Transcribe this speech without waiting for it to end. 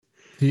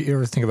You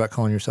ever think about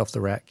calling yourself the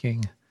Rat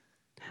King?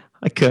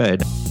 I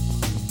could.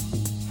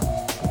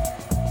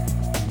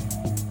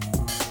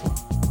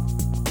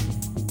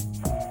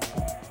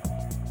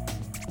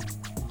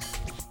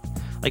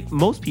 Like,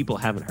 most people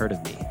haven't heard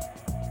of me,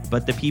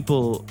 but the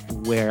people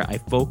where I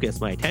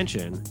focus my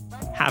attention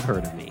have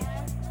heard of me,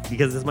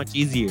 because it's much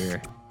easier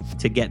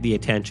to get the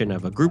attention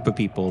of a group of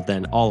people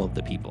than all of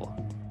the people.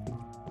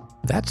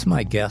 That's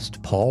my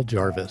guest, Paul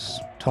Jarvis,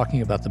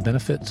 talking about the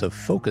benefits of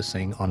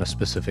focusing on a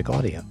specific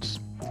audience.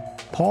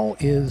 Paul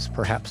is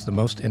perhaps the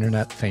most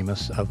internet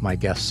famous of my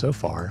guests so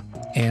far,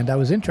 and I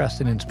was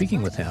interested in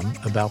speaking with him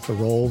about the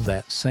role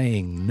that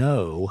saying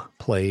no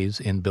plays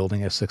in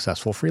building a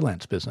successful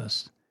freelance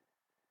business.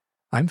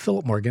 I'm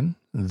Philip Morgan.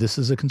 This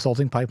is a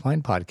Consulting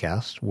Pipeline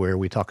podcast where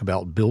we talk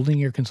about building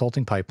your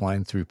consulting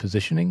pipeline through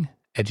positioning,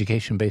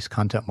 education-based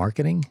content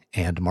marketing,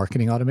 and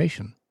marketing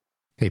automation.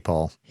 Hey,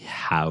 Paul.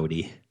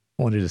 Howdy.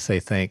 I wanted to say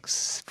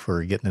thanks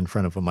for getting in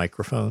front of a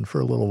microphone for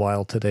a little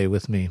while today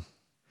with me.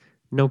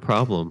 No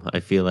problem. I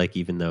feel like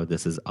even though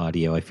this is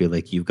audio, I feel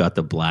like you've got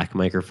the black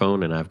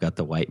microphone and I've got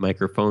the white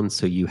microphone,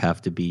 so you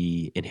have to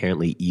be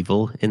inherently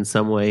evil in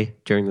some way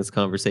during this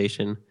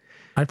conversation.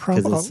 I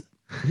probably,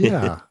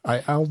 yeah,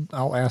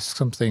 I'll ask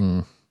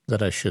something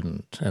that I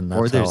shouldn't, and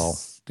that's how I'll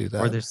do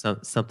that. Or there's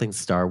something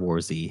Star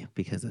Wars-y,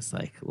 because it's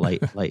like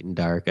light and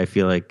dark. I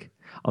feel like,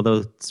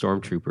 although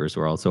stormtroopers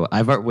were also,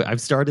 I've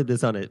started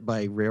this on it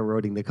by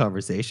railroading the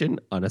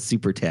conversation on a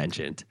super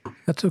tangent.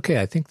 That's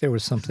okay. I think there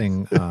was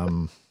something,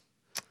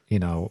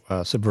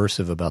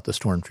 subversive about the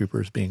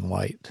stormtroopers being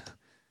white.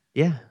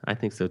 Yeah, I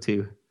think so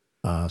too.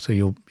 So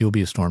you'll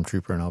be a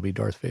stormtrooper and I'll be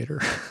Darth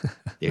Vader.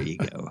 There you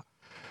go.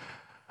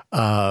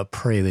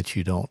 Pray that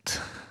you don't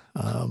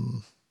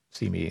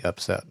see me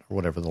upset, or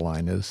whatever the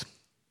line is.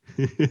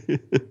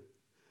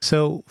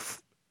 So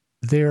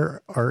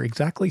there are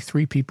exactly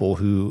 3 people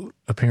who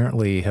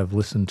apparently have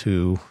listened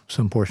to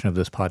some portion of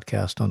this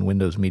podcast on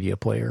Windows Media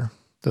Player.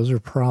 Those are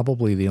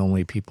probably the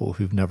only people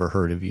who've never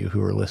heard of you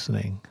who are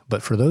listening.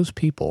 But for those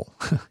people,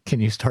 can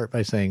you start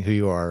by saying who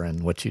you are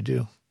and what you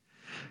do?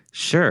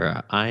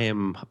 Sure. I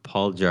am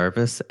Paul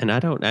Jarvis, and I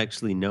don't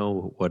actually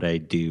know what I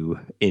do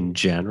in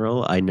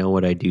general. I know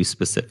what I do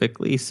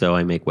specifically. So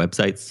I make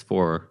websites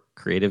for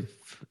creative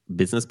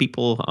business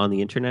people on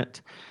the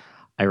internet.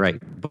 I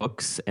write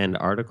books and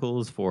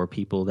articles for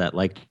people that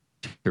like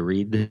to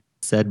read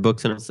said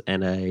books,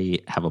 and I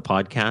have a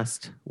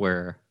podcast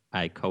where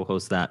I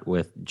co-host that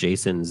with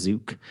Jason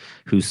Zook,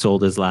 who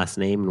sold his last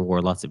name and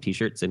wore lots of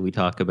t-shirts, and we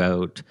talk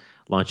about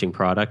launching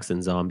products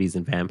and zombies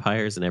and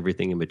vampires and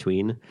everything in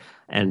between.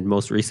 And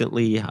most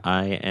recently,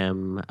 I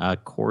am a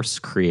course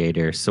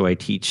creator, so I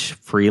teach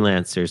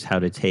freelancers how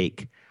to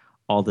take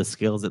all the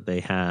skills that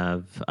they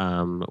have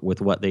with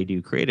what they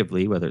do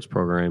creatively, whether it's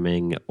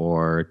programming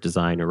or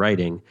design or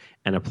writing,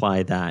 and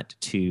apply that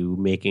to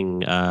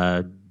making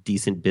a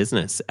decent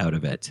business out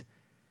of it.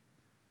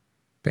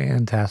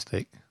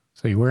 Fantastic.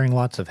 So you're wearing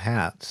lots of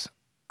hats.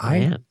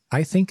 I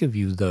think of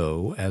you,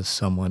 though, as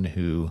someone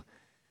who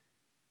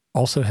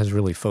also has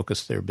really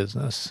focused their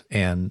business.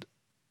 And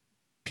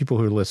people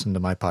who listen to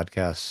my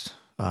podcast,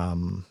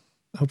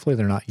 hopefully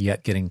they're not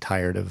yet getting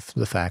tired of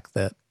the fact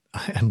that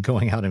I'm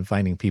going out and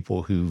finding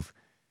people who've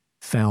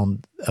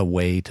found a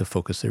way to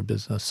focus their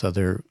business. So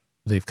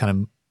they've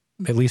kind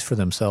of, at least for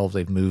themselves,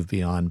 they've moved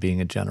beyond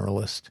being a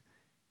generalist.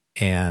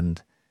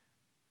 And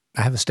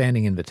I have a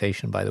standing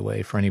invitation, by the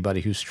way, for anybody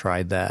who's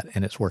tried that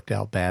and it's worked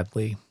out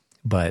badly.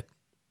 But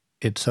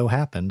it so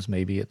happens,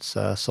 maybe it's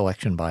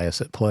selection bias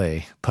at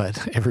play,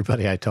 but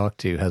everybody I talk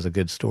to has a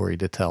good story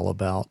to tell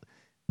about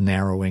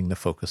narrowing the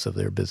focus of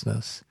their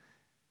business.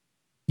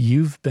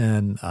 You've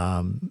been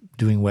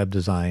doing web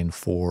design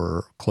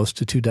for close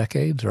to 2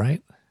 decades,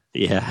 right?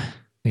 Yeah.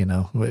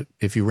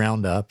 If you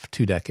round up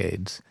 2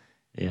 decades.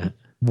 Yeah.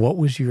 What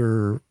was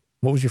your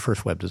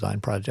first web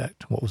design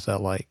project? What was that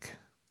like?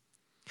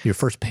 Your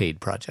first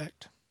paid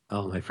project?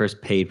 Oh, my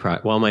first paid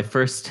project. Well, my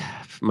first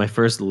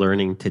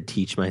learning to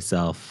teach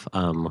myself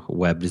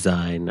web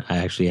design, I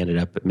actually ended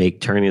up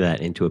turning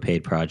that into a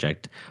paid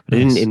project. But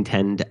nice.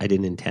 I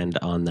didn't intend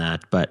on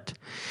that. But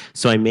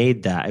so I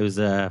made that. It was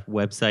a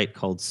website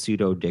called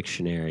Pseudo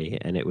Dictionary,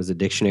 and it was a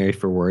dictionary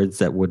for words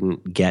that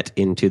wouldn't get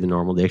into the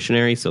normal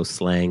dictionary. So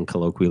slang,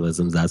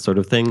 colloquialisms, that sort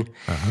of thing.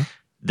 Uh-huh.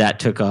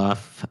 That took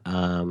off,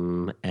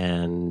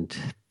 and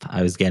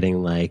I was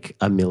getting like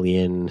 1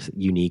 million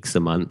uniques a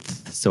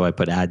month. So I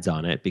put ads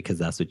on it because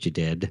that's what you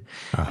did.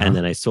 Uh-huh. And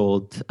then I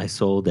sold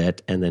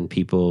it. And then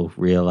people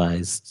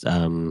realized,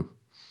 I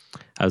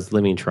was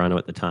living in Toronto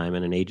at the time,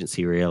 and an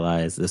agency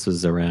realized this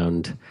was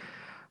around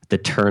the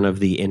turn of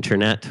the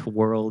internet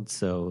world.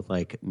 So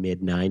like mid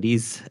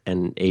 90s,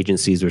 and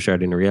agencies were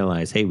starting to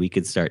realize, hey, we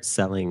could start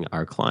selling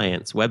our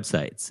clients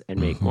websites and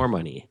make more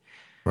money.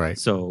 Right.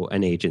 So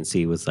an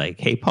agency was like,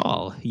 hey,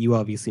 Paul, you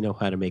obviously know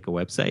how to make a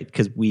website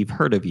because we've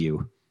heard of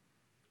you.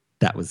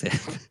 That was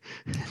it.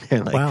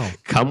 They're like, wow,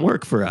 come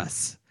work for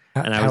us.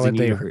 And how had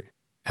they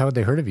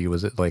heard of you?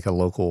 Was it like a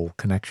local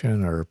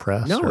connection or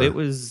press? No, it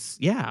was,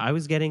 I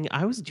was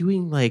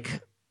doing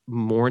like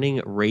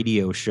morning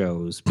radio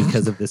shows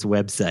because of this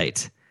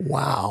website.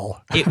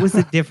 Wow. It was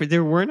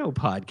there were no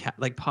podcast,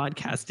 like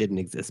podcasts didn't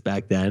exist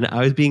back then.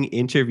 I was being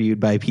interviewed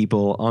by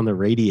people on the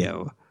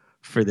radio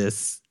for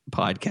this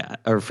podcast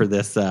or for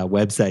this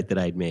website that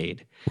I'd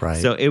made.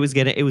 Right. So it was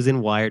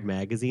in Wired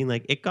magazine.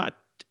 Like it got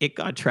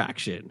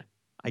traction.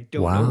 I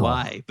don't know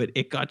why, but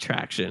it got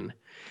traction.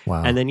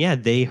 Wow. And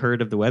then, they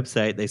heard of the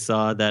website. They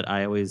saw that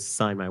I always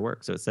sign my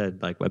work. So it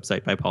said like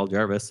website by Paul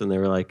Jarvis. And they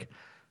were like,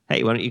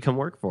 hey, why don't you come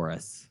work for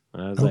us?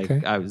 And I was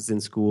like, I was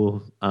in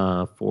school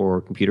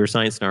for computer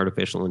science and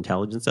artificial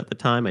intelligence at the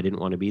time. I didn't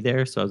want to be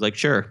there. So I was like,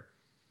 sure.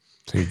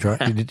 So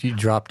you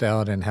dropped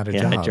out and had a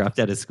job? Yeah, I dropped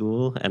out of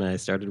school and I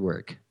started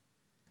work.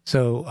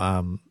 So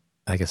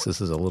I guess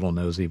this is a little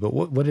nosy, but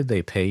what did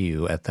they pay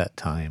you at that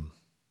time?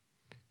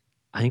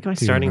 I think my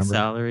starting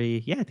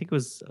salary, I think it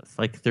was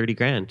like 30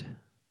 grand.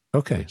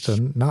 Okay, so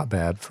not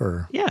bad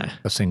for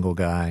a single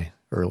guy,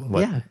 or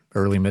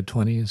early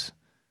mid-20s?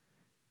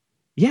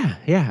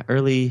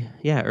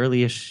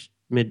 Early-ish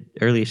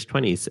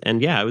 20s.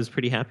 And I was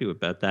pretty happy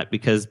about that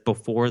because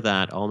before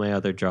that, all my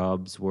other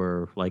jobs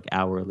were like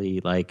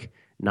hourly, like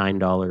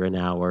 $9 an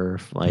hour,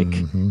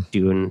 like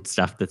doing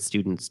stuff that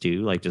students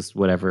do, like just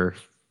whatever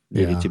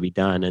needed to be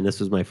done. And this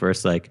was my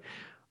first, like,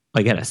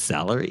 I get a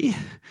salary.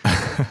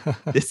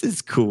 This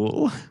is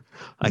cool.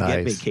 I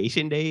get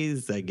vacation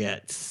days. I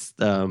get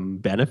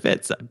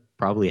benefits.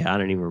 I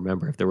don't even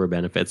remember if there were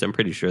benefits. I'm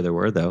pretty sure there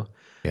were, though.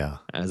 Yeah.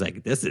 I was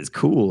like, this is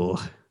cool.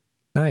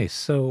 Nice.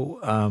 So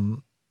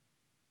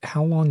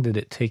how long did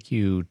it take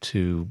you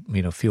to,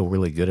 feel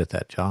really good at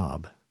that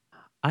job?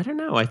 I don't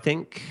know. I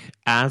think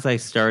as I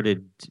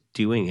started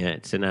doing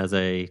it and as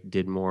I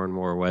did more and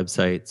more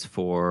websites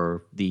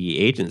for the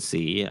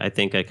agency, I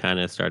think I kind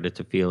of started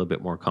to feel a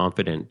bit more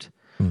confident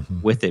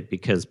with it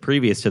because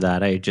previous to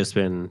that, I had just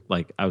been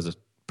like, I was a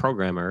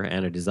programmer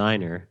and a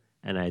designer,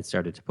 and I had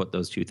started to put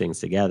those two things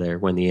together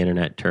when the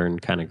internet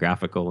turned kind of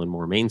graphical and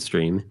more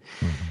mainstream.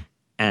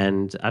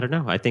 And I don't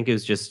know, I think it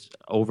was just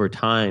over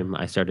time,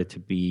 I started to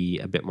be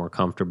a bit more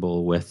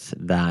comfortable with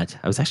that.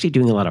 I was actually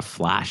doing a lot of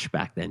Flash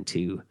back then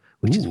too,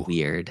 which is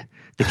weird.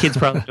 The kids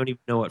probably don't even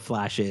know what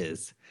Flash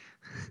is.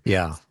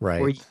 Yeah,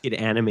 right. Or you could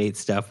animate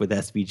stuff with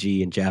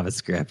SVG and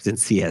JavaScript and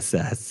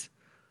CSS.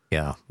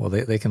 Yeah, well,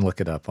 they can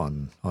look it up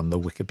on the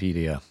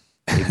Wikipedia.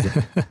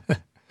 Exactly.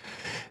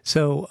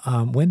 So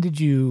when did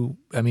you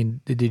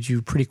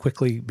pretty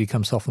quickly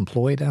become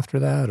self-employed after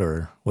that,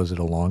 or was it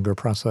a longer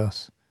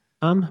process?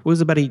 It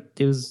was about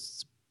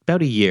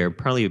a year,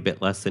 probably a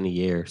bit less than a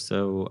year.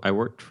 So I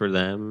worked for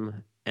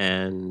them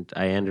and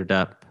I ended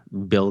up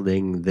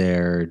building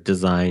their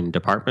design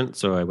department.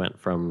 So I went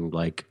from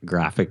like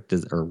graphic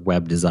or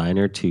web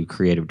designer to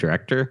creative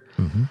director.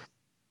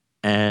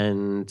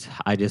 And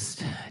I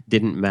just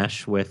didn't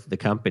mesh with the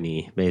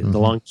company. The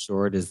long and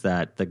short is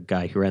that the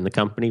guy who ran the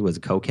company was a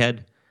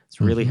cokehead.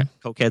 It's really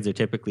cokeheads are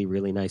typically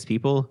really nice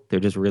people. They're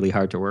just really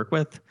hard to work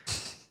with.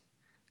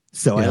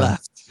 So I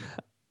left.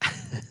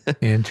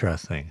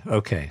 Interesting.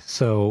 Okay.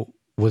 So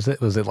was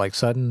it like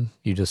sudden?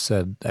 You just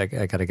said, I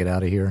got to get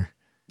out of here?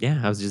 Yeah,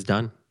 I was just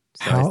done.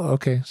 So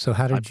So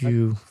how did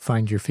you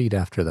find your feet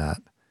after that?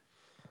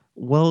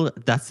 Well,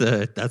 that's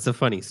a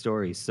funny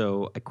story.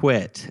 So I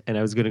quit and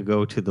I was going to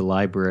go to the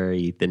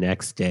library the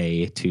next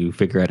day to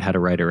figure out how to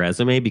write a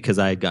resume because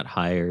I got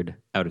hired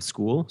out of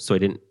school. So I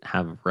didn't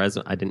have a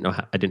resume. I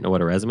didn't know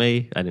what a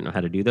resume. I didn't know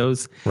how to do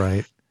those.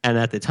 Right. And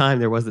at the time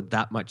there wasn't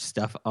that much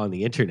stuff on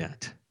the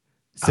internet.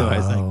 So I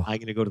was like, I'm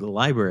going to go to the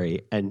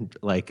library and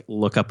like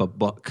look up a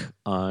book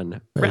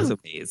on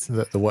resumes.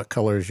 The What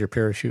Color is Your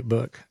Parachute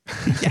book?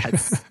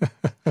 Yes.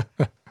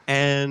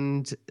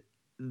 And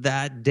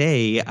that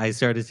day I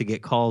started to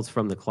get calls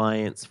from the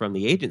clients from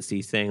the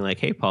agency saying like,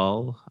 hey,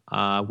 Paul,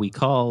 we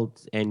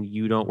called and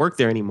you don't work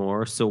there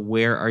anymore. So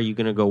where are you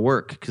going to go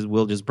work? Because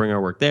we'll just bring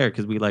our work there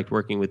because we liked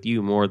working with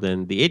you more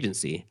than the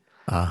agency.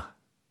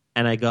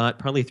 And I got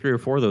probably 3 or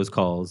 4 of those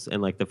calls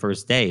in like the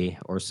first day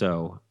or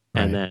so.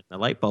 Right. And then the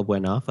light bulb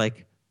went off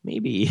like,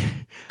 maybe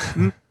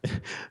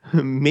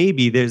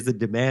there's a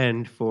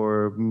demand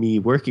for me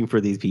working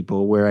for these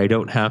people where I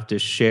don't have to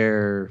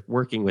share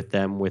working with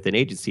them with an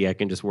agency. I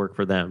can just work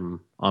for them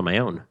on my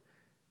own.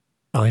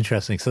 Oh,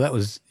 interesting. So that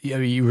was,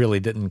 you really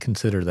didn't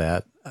consider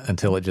that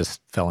until it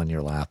just fell in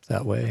your lap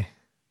that way.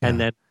 Yeah. And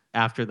then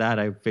after that,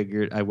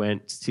 I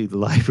went to the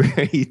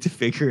library to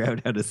figure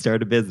out how to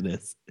start a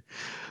business.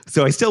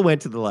 So I still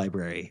went to the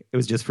library. It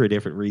was just for a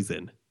different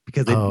reason.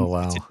 Because I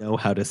needed to know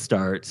how to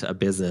start a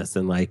business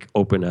and like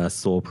open a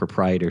sole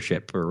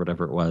proprietorship or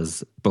whatever it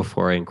was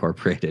before I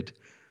incorporated.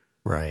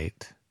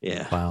 Right.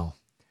 Yeah. Wow.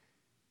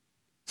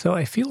 So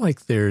I feel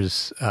like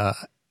there's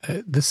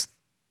this.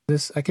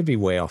 I could be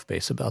way off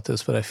base about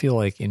this, but I feel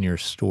like in your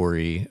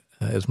story,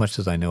 as much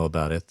as I know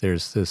about it,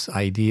 there's this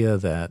idea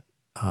that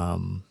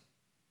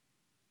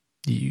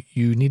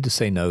you need to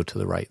say no to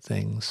the right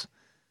things.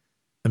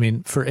 I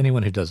mean, for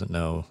anyone who doesn't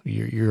know,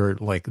 you're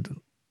like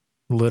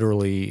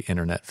literally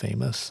internet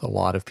famous. A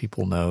lot of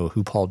people know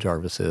who Paul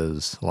Jarvis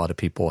is. A lot of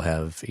people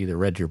have either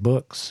read your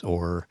books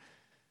or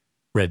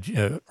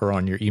or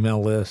on your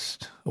email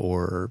list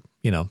or,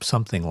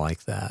 something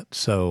like that.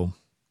 So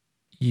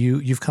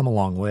you've come a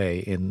long way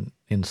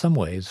in some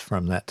ways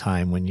from that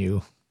time when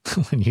you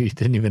when you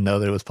didn't even know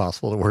that it was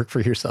possible to work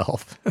for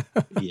yourself.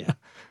 Yeah.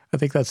 I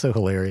think that's so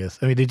hilarious.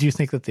 I mean, did you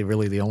think that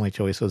the only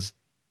choice was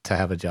to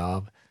have a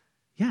job?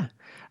 Yeah.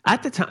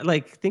 At the time,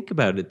 like, think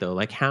about it though.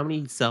 Like, how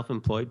many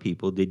self-employed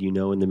people did you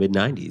know in the mid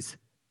 90s?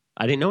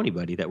 I didn't know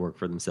anybody that worked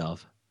for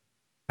themselves.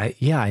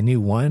 I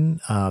knew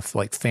one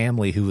like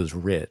family who was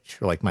rich,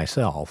 or like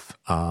myself,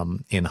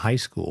 in high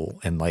school,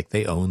 and like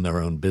they owned their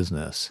own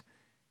business,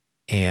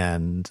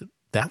 and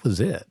that was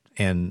it.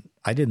 And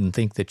I didn't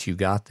think that you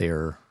got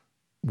there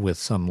with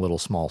some little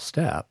small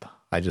step.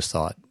 I just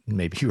thought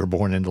maybe you were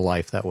born into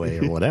life that way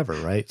or whatever,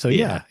 right? So Yeah.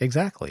 yeah,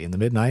 exactly. In the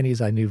mid '90s,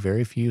 I knew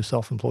very few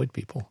self-employed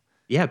people.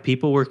 Yeah.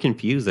 People were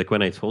confused. Like,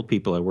 when I told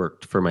people I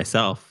worked for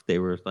myself, they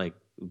were like,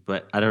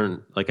 but I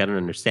don't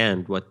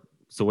understand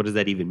so what does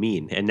that even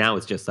mean? And now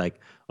it's just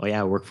like, oh,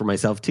 yeah, I work for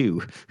myself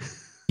too.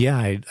 Yeah,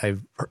 I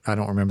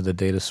don't remember the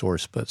data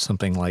source, but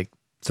something like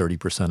 30%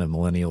 of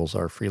millennials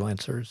are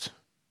freelancers. So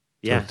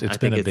Yeah, it's I been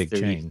think a it's big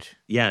 30. change.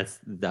 Yeah, it's,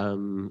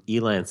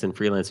 Elance and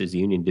Freelancers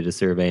Union did a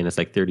survey, and it's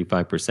like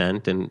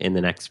 35%. And in the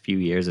next few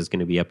years, it's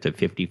going to be up to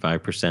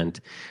 55%,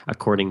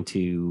 according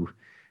to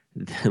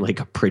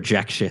like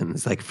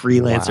projections, like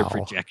freelancer Wow.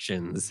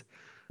 projections.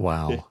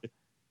 Wow.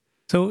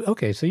 So,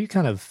 okay, so you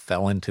kind of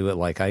fell into it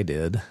like I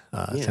did. It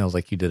Yeah. sounds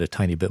like you did a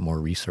tiny bit more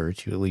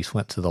research. You at least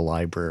went to the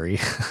library.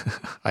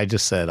 I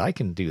just said, I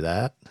can do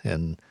that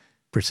and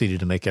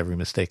proceeded to make every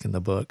mistake in the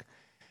book.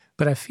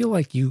 But I feel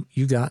like you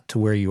got to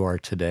where you are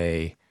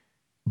today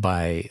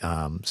by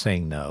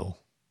saying no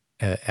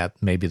at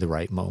maybe the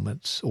right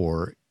moments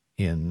or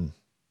in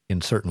in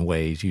certain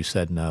ways you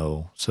said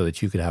no so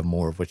that you could have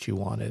more of what you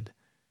wanted.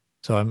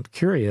 So I'm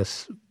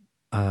curious,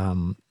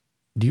 um,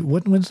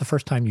 when's the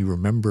first time you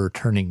remember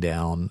turning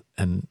down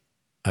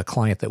a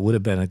client that would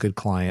have been a good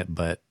client,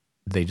 but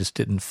they just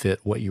didn't fit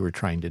what you were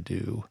trying to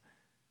do?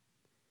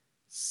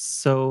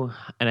 So,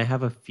 and I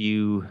have a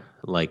few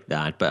like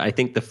that, but I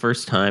think the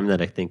first time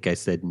that I think I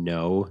said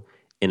no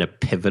in a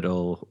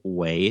pivotal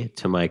way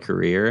to my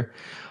career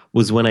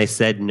was when I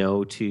said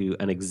no to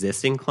an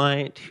existing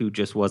client who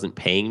just wasn't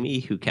paying me,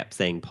 who kept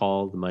saying,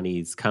 Paul, the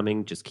money's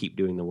coming, just keep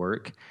doing the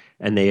work.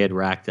 And they had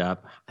racked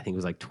up, I think it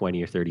was like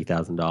 20 or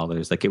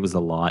 $30,000. Like, it was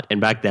a lot.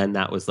 And back then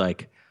that was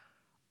like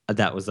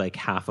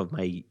half of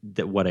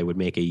what I would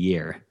make a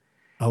year.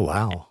 Oh,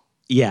 wow.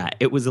 Yeah,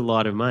 it was a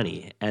lot of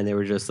money. And they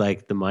were just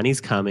like, the money's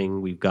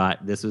coming.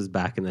 This was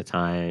back in the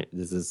time.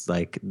 This is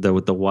like the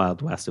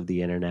wild west of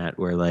the internet,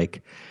 where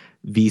like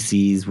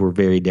VCs were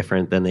very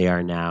different than they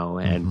are now,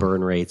 and Hmm.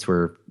 burn rates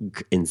were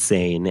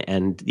insane.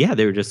 And yeah,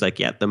 they were just like,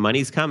 yeah, the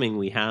money's coming.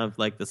 We have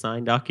like the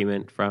signed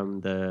document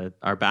from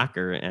our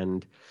backer,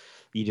 and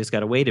you just got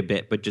to wait a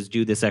bit, but just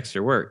do this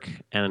extra work.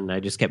 And I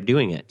just kept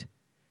doing it.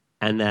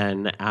 And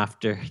then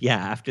after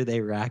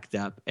they racked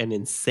up an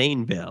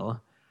insane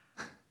bill,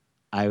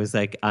 I was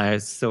like,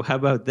 so how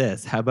about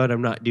this? How about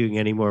I'm not doing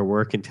any more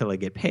work until I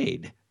get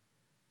paid?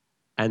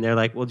 And they're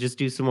like, well, just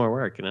do some more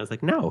work. And I was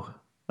like, no,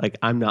 like,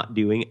 I'm not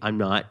doing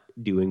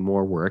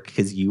more work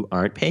because you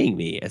aren't paying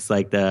me. It's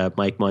like the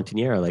Mike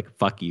Montanero, like,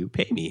 fuck you,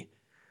 pay me.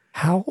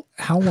 How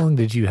long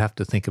did you have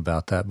to think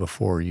about that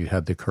before you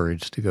had the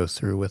courage to go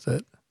through with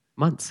it?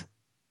 Months.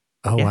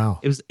 Oh, Yeah. wow.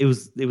 It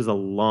was a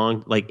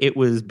long, like, it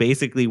was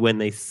basically when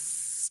they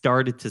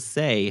started to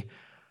say,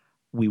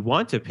 we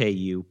want to pay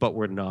you, but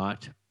we're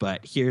not.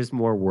 But here's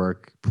more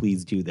work.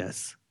 Please do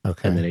this. And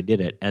then Okay. I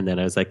did it. And then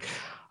I was like,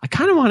 I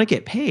kind of want to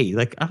get paid.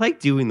 Like, I like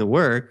doing the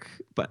work,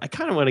 but I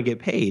kind of want to get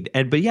paid.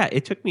 But yeah,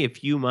 it took me a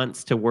few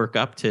months to work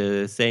up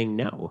to saying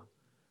no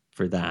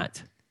for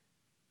that.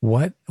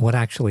 What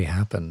actually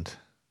happened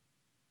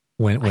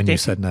I when you think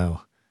said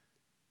no?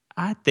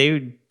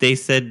 they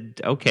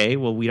said, okay,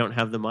 well, we don't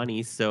have the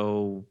money,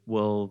 so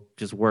we'll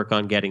just work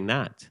on getting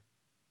that.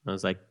 I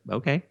was like,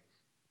 okay,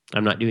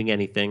 I'm not doing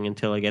anything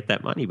until I get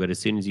that money. But as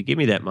soon as you give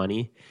me that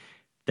money,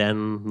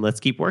 then let's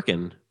keep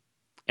working.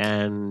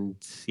 And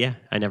yeah,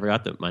 I never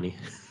got the money.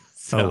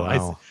 Oh, So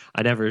wow.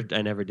 I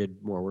never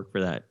did more work for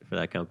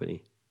that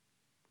company.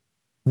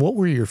 What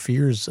were your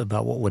fears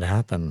about what would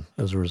happen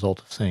as a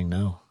result of saying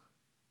no?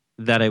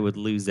 That I would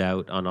lose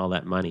out on all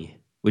that money,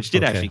 which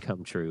did Okay. actually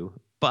come true.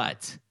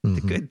 But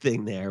the Hmm. good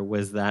thing there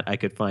was that I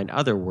could find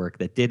other work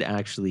that did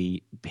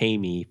actually pay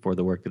me for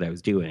the work that I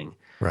was doing.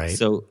 Right.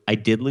 So I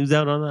did lose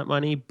out on that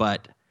money,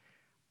 but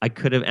I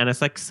could have, and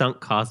it's like sunk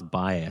cost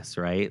bias,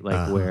 right? Like,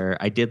 Uh-huh. where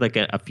I did like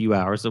a few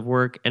hours of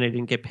work and I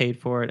didn't get paid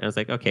for it. And I was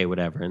like, okay,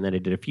 whatever. And then I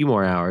did a few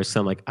more hours. So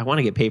I'm like, I want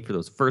to get paid for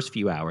those first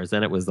few hours.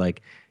 Then it was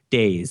like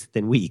days,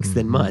 then weeks,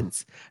 then Hmm.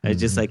 months. And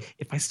it's just Hmm. like,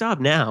 if I stop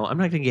now, I'm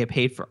not going to get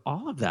paid for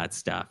all of that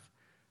stuff.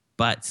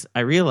 But I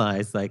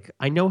realized, like,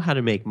 I know how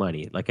to make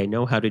money. Like, I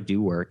know how to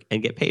do work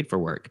and get paid for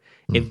work.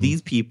 If Hmm.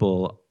 these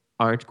people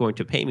aren't going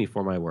to pay me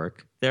for my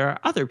work, there are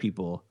other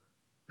people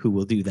who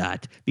will do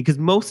that, because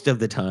most of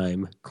the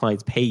time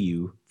clients pay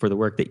you for the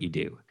work that you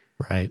do.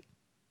 Right.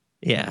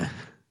 Yeah.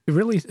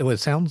 it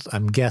sounds,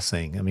 I'm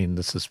guessing, I mean,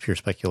 this is pure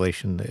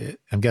speculation.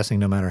 I'm guessing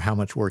no matter how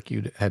much work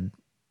you had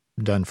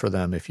done for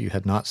them, if you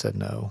had not said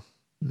no,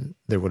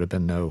 there would have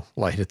been no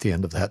light at the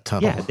end of that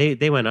tunnel. Yeah,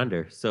 they went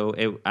under.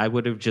 So I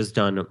would have just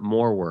done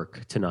more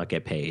work to not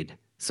get paid.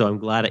 So I'm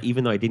glad,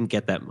 even though I didn't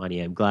get that money,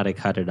 I'm glad I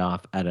cut it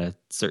off at a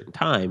certain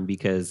time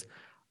because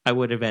I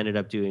would have ended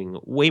up doing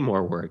way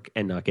more work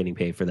and not getting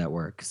paid for that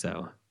work.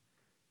 So,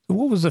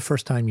 what was the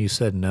first time you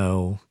said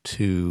no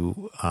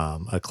to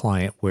a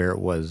client where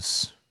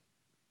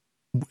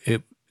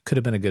it could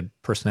have been a good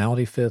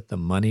personality fit, the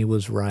money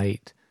was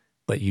right,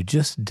 but you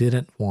just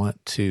didn't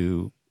want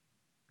to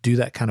do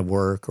that kind of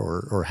work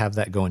or have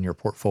that go in your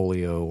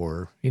portfolio,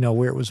 or,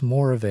 where it was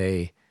more of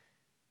a,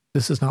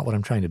 this is not what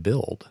I'm trying to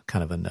build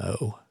kind of a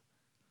no?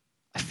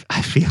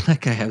 I feel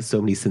like I have so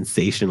many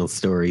sensational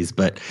stories,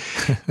 but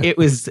it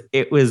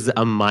was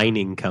a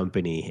mining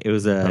company. It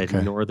was a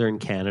Northern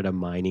Canada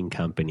mining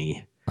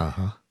company.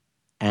 Uh-huh.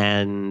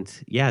 And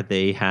yeah,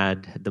 they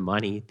had the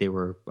money. They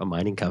were a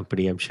mining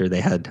company. I'm sure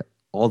they had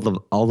all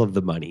of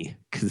the money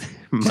because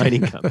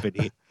mining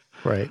company.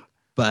 Right.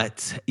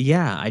 But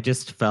yeah, I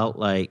just felt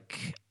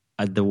like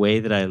the way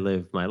that I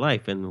lived my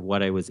life and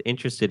what I was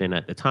interested in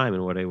at the time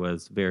and what I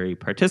was very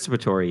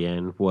participatory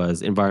in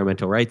was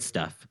environmental rights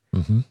stuff.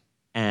 Mm-hmm.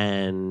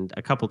 And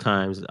a couple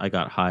times I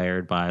got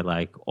hired by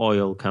like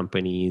oil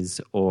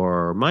companies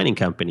or mining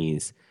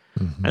companies.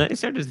 Mm-hmm. And I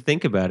started to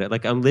think about it.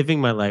 Like I'm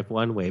living my life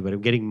one way, but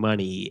I'm getting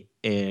money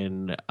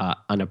in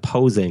an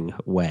opposing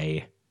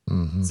way.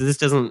 Mm-hmm. So this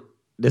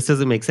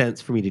doesn't make sense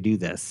for me to do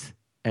this.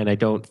 And I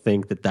don't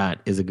think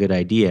that is a good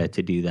idea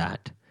to do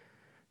that.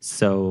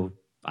 So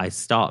I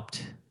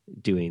stopped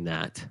doing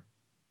that.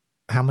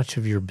 How much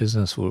of your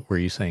business were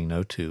you saying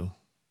no to?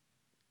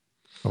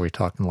 Are we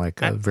talking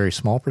like a very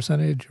small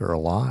percentage or a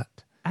lot?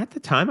 At the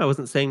time, I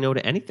wasn't saying no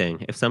to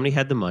anything. If somebody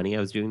had the money, I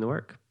was doing the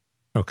work.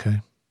 Okay.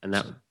 And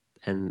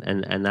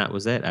that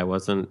was it. I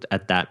wasn't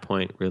at that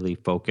point really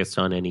focused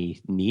on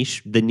any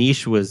niche. The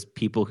niche was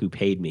people who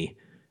paid me,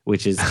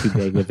 which is too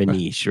big of a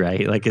niche,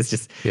 right? Like it's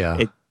just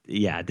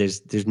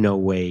there's no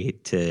way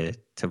to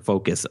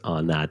focus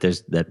on that.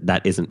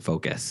 That isn't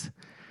focus.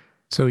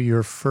 So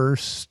your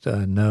first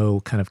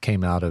no kind of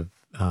came out of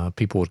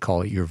people would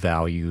call it your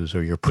values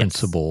or your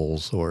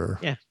principles or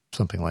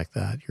something like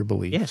that, your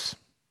beliefs. Yes,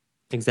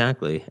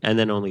 exactly. And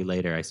then only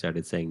later I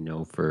started saying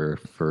no for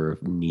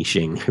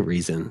niching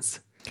reasons.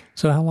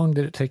 So how long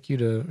did it take you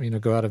to,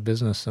 go out of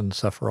business and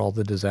suffer all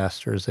the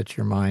disasters that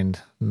your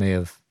mind may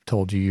have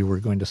told you were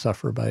going to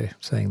suffer by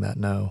saying that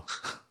no?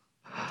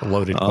 A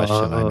loaded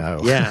question, I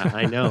know. Yeah,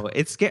 I know.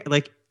 It's scary.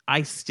 Like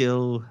I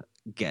still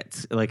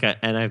get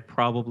and I've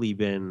probably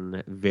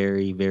been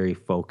very, very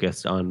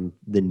focused on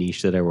the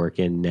niche that I work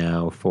in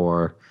now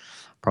for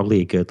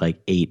probably a good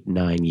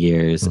 8-9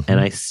 years. Mm-hmm.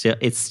 And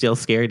it's still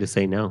scary to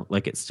say no.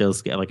 Like it's still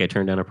scary. Like I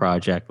turned down a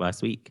project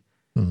last week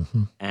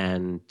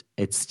and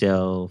it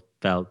still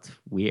felt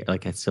weird.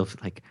 Like I still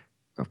feel like,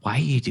 why are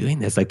you doing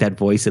this? Like that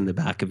voice in the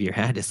back of your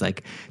head is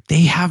like,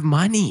 they have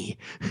money.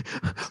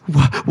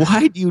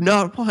 Why do you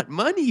not want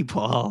money,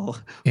 Paul?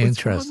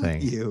 Interesting. What's wrong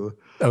with you?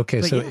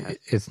 Okay, so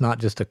it's not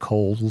just a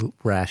cold,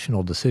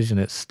 rational decision.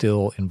 It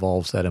still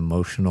involves that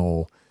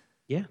emotional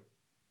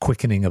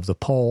quickening of the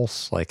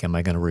pulse. Like, am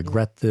I going to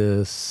regret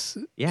this?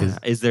 Yeah.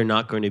 Is there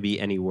not going to be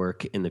any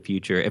work in the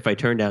future? If I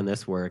turn down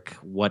this work,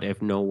 what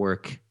if no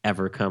work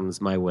ever comes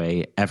my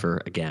way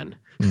ever again?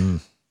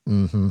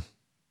 Mm-hmm.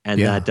 And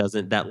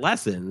that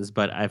lessens,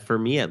 but for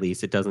me at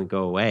least, it doesn't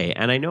go away.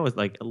 And I know it's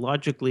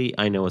logically,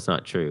 I know it's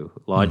not true.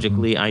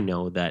 Logically, I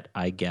know that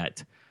I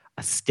get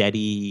a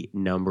steady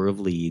number of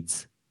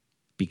leads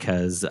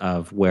because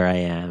of where I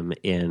am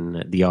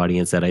in the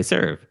audience that I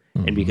serve.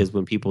 And because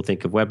when people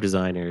think of web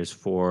designers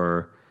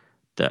for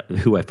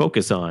who I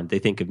focus on, they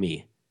think of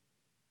me.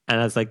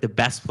 And that's the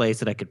best place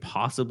that I could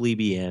possibly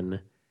be in.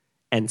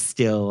 And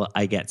still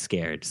I get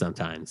scared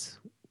sometimes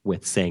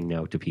with saying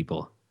no to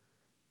people.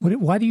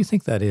 Why do you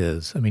think that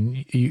is? I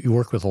mean, you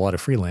work with a lot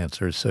of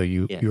freelancers, so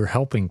you're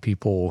helping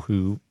people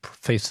who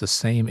face the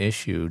same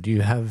issue.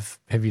 Have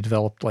you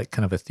developed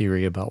kind of a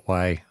theory about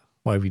why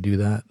we do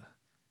that?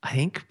 I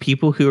think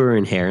people who are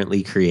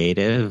inherently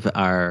creative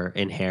are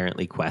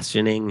inherently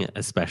questioning,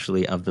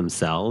 especially of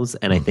themselves.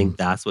 And I think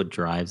that's what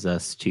drives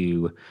us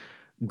to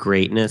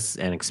greatness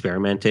and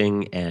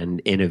experimenting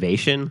and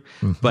innovation.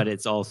 But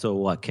it's also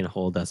what can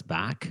hold us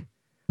back.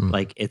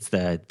 Like it's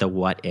the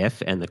what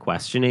if and the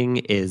questioning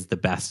is the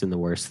best and the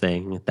worst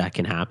thing that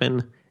can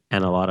happen.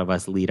 And a lot of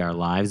us lead our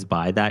lives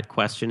by that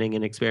questioning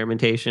and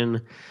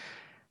experimentation.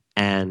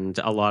 And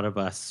a lot of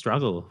us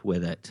struggle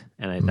with it.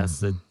 And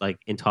that's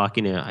in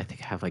talking to, I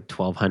think I have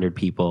 1,200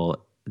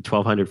 people,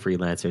 1,200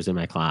 freelancers in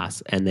my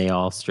class, and they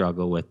all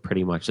struggle with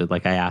pretty much I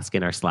ask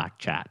in our Slack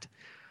chat,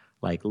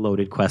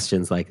 loaded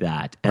questions like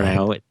that. And I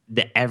know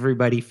that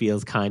everybody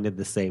feels kind of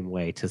the same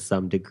way to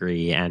some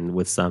degree and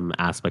with some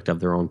aspect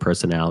of their own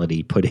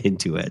personality put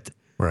into it.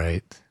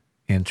 Right.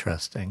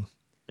 Interesting.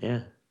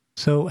 Yeah.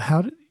 So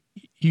how do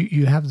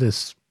you have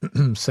this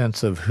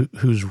sense of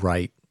who's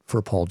right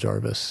for Paul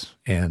Jarvis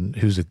and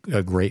who's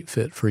a great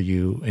fit for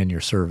you and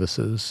your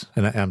services.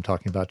 And I'm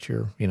talking about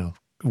your,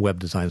 web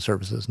design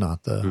services,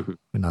 not the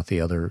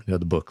other, the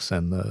books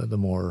and the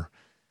more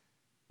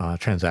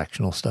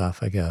transactional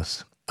stuff, I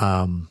guess.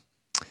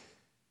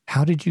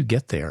 How did you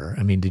get there?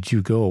 I mean, did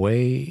you go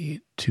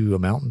away to a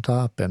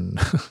mountaintop and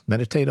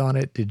meditate on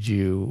it?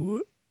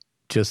 Was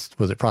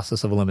it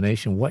process of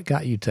elimination? What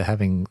got you to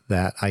having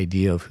that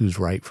idea of who's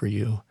right for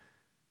you?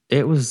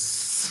 It was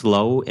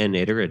slow and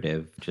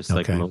iterative, just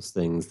like Okay. most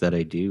things that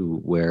I do,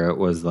 where it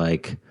was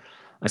like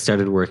I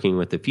started working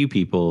with a few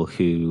people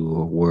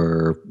who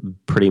were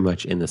pretty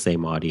much in the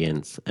same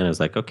audience, and I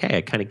was like, okay,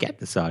 I kind of get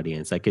this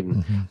audience. I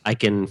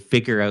can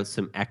figure out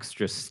some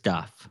extra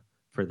stuff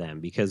for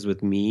them, because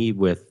with me,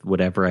 with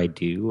whatever I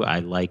do, I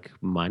like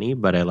money,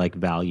 but I like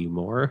value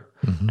more,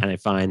 and I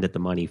find that the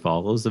money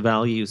follows the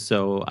value.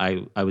 So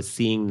I was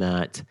seeing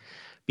that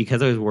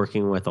because I was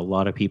working with a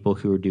lot of people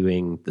who were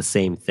doing the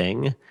same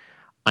thing.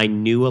 I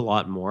knew a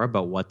lot more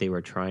about what they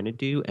were trying to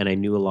do, and I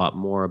knew a lot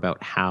more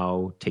about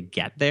how to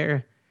get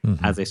there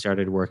as I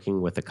started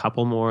working with a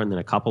couple more and then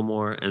a couple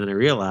more. And then I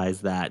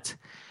realized that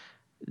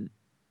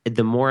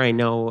the more I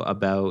know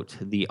about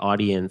the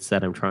audience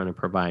that I'm trying to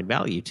provide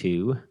value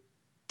to,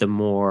 the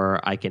more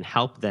I can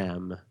help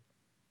them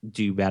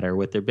do better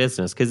with their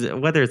business. Because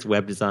whether it's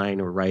web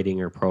design or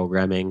writing or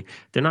programming,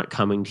 they're not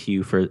coming to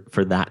you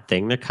for that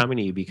thing. They're coming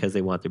to you because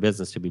they want their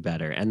business to be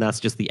better. And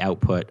that's just the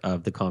output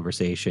of the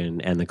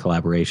conversation and the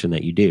collaboration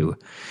that you do.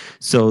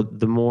 So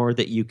the more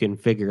that you can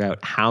figure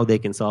out how they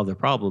can solve their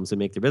problems and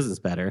make their business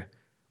better,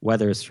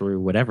 whether it's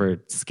through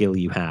whatever skill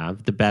you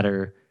have, the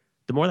better.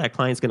 The more that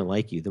client's going to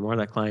like you, the more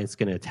that client's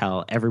going to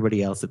tell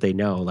everybody else that they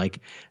know,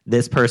 like,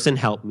 this person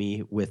helped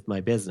me with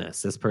my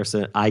business. This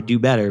person, I do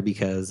better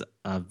because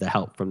of the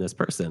help from this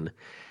person.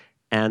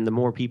 And the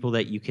more people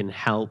that you can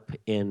help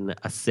in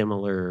a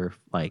similar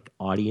like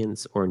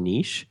audience or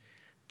niche,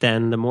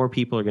 then the more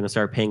people are going to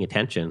start paying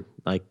attention.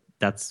 Like,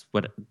 that's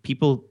what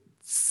people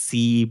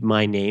see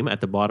my name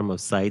at the bottom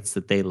of sites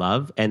that they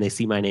love, and they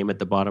see my name at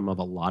the bottom of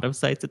a lot of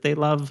sites that they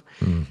love.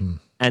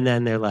 And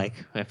then they're like,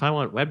 if I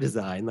want web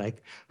design,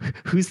 like,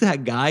 who's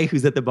that guy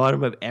who's at the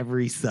bottom of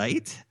every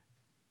site?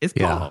 It's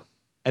Paul. Yeah.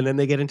 And then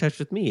they get in touch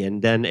with me.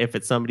 And then if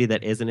it's somebody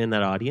that isn't in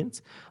that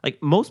audience,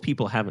 like, most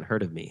people haven't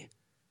heard of me,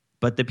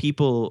 but the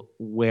people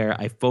where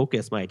I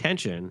focus my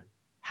attention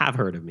have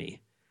heard of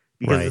me,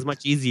 because Right. it's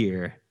much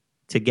easier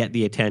to get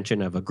the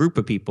attention of a group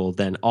of people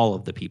than all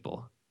of the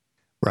people.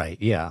 Right.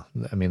 Yeah.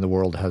 I mean, the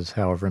world has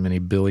however many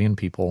billion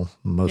people.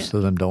 Most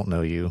of them don't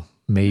know you.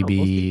 Maybe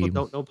most people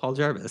don't know Paul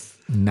Jarvis.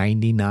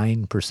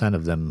 99%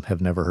 of them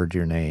have never heard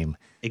your name.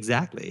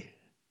 Exactly.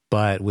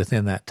 But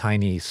within that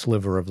tiny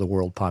sliver of the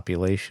world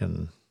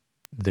population,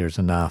 there's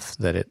enough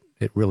that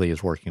it really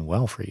is working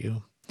well for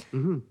you.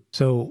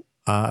 So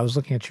I was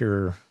looking at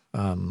your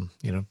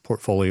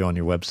portfolio on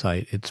your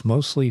website. It's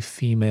mostly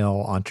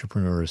female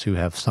entrepreneurs who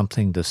have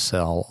something to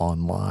sell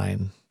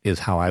online, is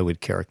how I would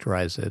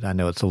characterize it. I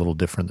know it's a little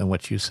different than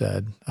what you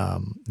said.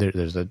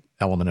 There's an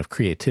element of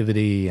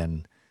creativity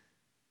and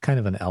kind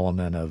of an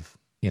element of,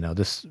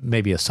 this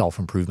maybe a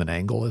self-improvement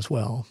angle as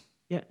well.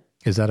 Yeah.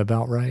 Is that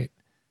about right?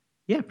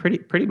 Yeah,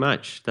 pretty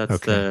much.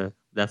 That's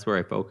where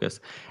I focus.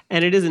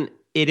 And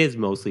it is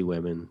mostly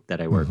women that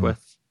I work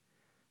with.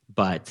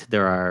 But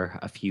there are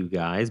a few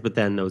guys, but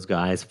then those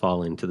guys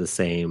fall into the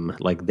same,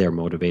 like, they're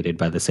motivated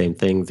by the same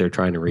things. They're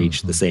trying to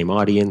reach the same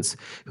audience,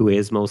 who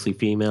is mostly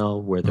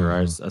female, where there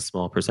are a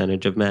small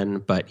percentage of men.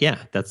 But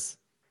that's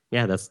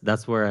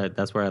where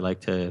I like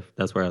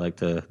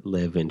to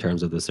live in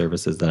terms of the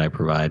services that I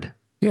provide.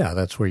 Yeah,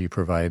 that's where you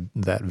provide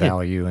that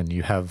value, and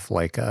you have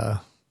like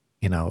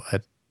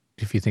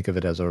if you think of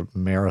it as a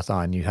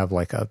marathon, you have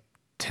like a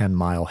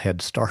 10-mile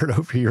head start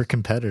over your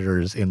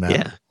competitors in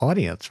that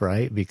audience,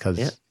 right?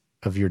 Because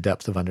of your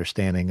depth of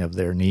understanding of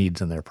their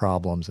needs and their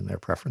problems and their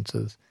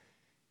preferences.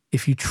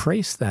 If you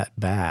trace that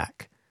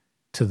back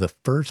to the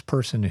first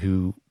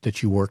person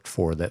that you worked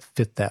for that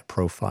fit that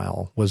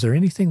profile, was there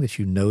anything that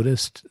you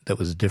noticed that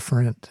was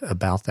different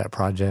about that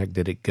project?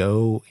 Did it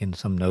go in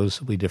some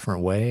noticeably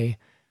different way?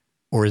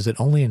 Or is it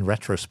only in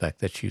retrospect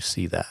that you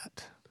see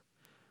that?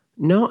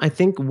 No, I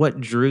think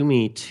what drew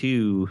me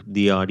to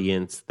the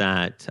audience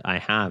that I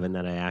have and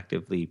that I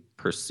actively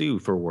pursue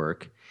for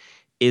work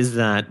is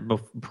that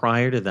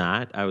prior to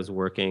that, I was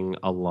working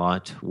a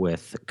lot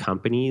with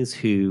companies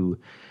who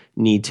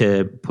need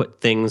to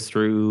put things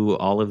through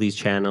all of these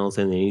channels,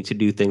 and they need to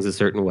do things a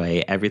certain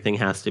way. Everything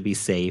has to be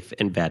safe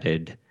and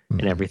vetted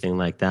and everything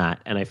like that.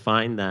 And I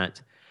find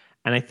that,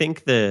 and I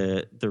think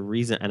the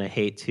reason, and I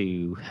hate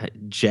to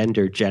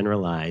gender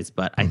generalize,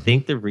 but I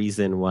think the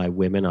reason why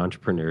women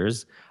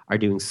entrepreneurs are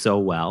doing so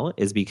well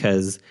is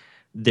because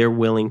they're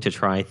willing to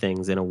try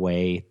things in a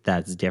way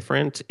that's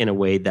different, in a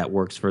way that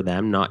works for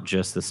them, not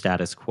just the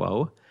status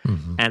quo.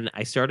 And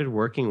I started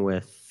working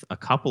with a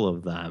couple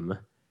of them,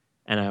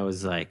 and I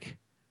was like,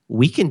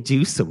 we can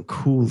do some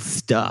cool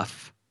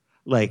stuff.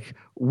 Like,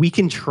 we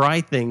can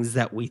try things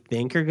that we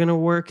think are going to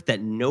work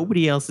that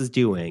nobody else is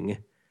doing.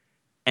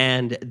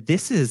 And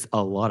this is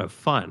a lot of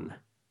fun.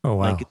 Oh,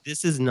 Like, wow.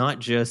 this is not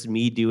just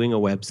me doing a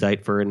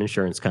website for an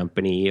insurance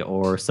company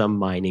or some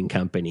mining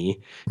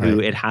company who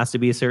Right. it has to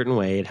be a certain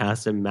way. It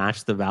has to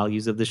match the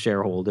values of the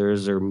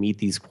shareholders or meet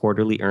these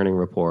quarterly earning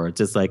reports.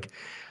 It's like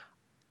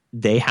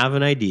they have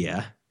an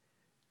idea.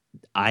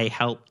 I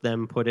help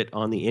them put it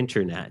on the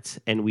internet,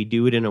 and we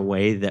do it in a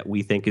way that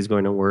we think is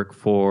going to work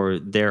for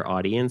their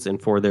audience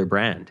and for their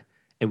brand.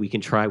 And we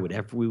can try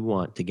whatever we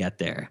want to get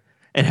there.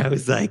 And I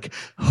was like,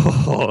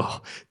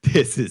 oh,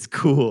 this is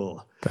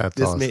cool.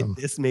 That's awesome.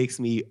 This makes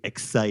me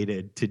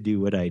excited to do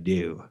what I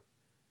do.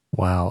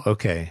 Wow.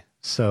 Okay.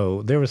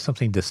 So there was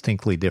something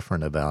distinctly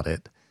different about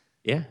it.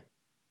 Yeah.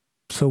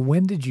 So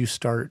when did you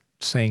start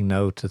saying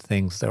no to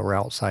things that were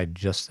outside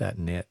just that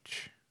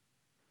niche?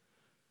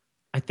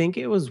 I think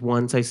it was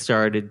once I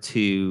started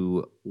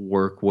to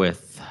work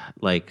with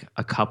like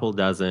a couple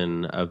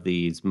dozen of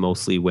these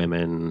mostly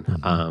women,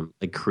 Hmm.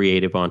 like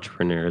creative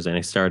entrepreneurs, and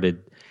I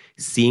started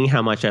seeing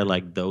how much I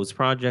liked those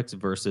projects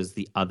versus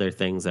the other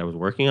things I was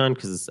working on.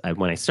 Because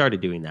when I started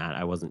doing that,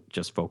 I wasn't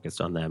just focused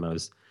on them; I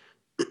was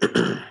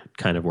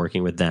kind of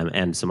working with them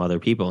and some other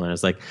people, and I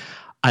was like,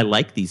 I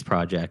like these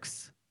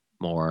projects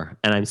more,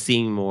 and I'm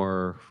seeing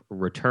more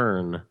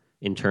return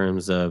in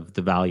terms of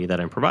the value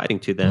that I'm providing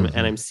to them, and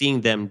Hmm. I'm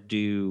seeing them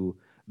do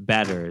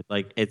better.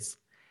 Like it's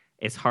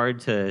hard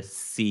to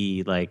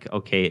see like,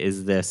 okay,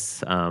 is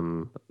this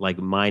like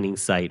mining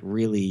site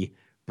really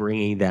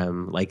bringing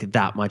them like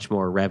that much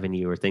more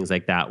revenue or things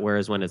like that?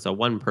 Whereas when it's a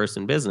one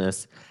person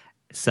business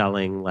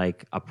selling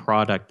like a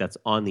product that's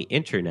on the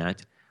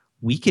internet,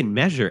 we can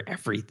measure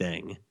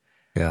everything.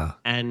 Yeah.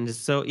 And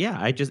so,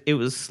 yeah, it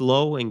was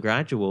slow and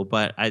gradual.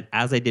 But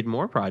as I did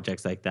more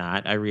projects like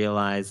that, I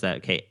realized that,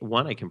 okay,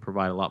 one, I can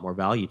provide a lot more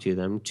value to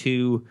them.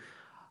 Two,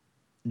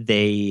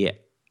 they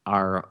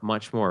are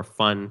much more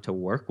fun to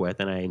work with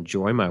and I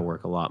enjoy my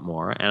work a lot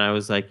more. And I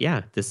was like,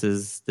 yeah, this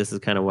is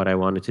kind of what I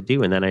wanted to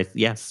do. And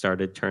then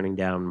started turning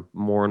down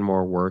more and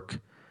more work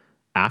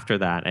after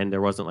that. And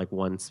there wasn't like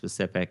one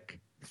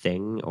specific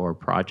thing or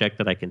project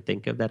that I can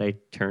think of that I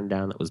turned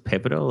down that was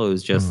pivotal. It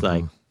was just Hmm.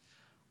 like,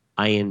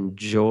 I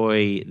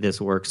enjoy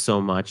this work so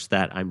much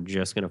that I'm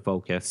just going to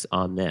focus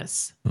on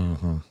this.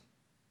 Hmm.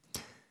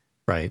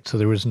 Right. So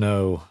there was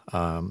no,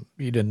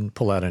 you didn't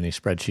pull out any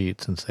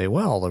spreadsheets and say,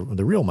 well,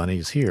 the real money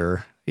is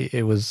here.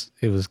 It was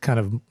kind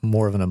of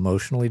more of an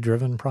emotionally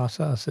driven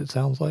process, it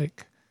sounds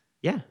like.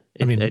 Yeah,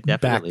 I mean, it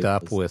backed definitely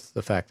up was. with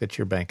the fact that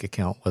your bank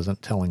account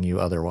wasn't telling you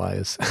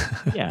otherwise.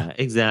 Yeah,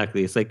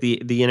 exactly. It's like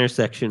the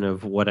intersection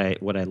of what I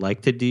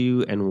like to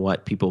do and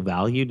what people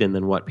valued and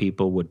then what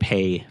people would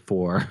pay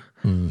for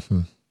Hmm.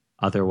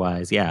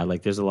 otherwise. Yeah,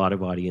 like there's a lot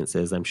of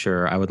audiences I'm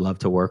sure I would love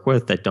to work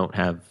with that don't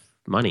have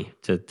money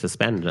to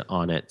spend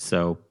on it.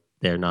 So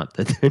they're not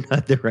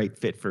the right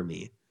fit for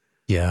me.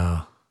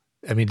 Yeah.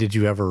 I mean, did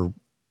you ever,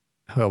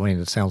 I mean,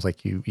 it sounds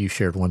like you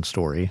shared one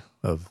story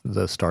of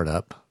the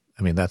startup.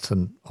 I mean, that's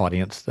an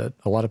audience that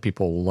a lot of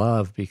people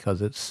love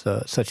because it's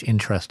such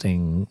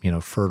interesting,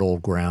 fertile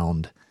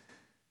ground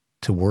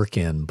to work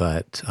in.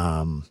 But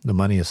the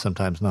money is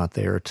sometimes not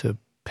there to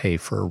pay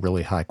for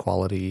really high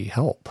quality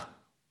help,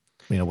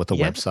 with a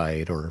Yeah,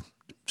 website or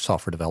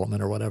software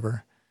development or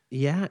whatever.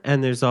 yeah,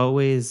 and there's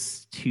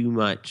always too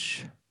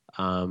much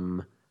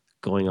um,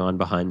 going on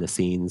behind the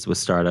scenes with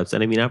startups.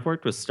 And I mean, I've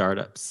worked with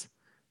startups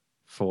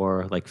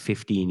for like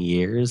 15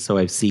 years, so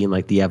I've seen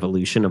like the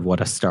evolution of what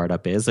a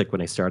startup is. Like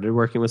when I started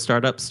working with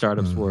startups,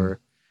 startups Hmm. were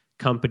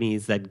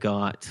companies that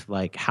got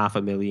like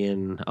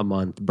 500,000 a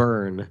month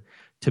burn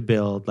to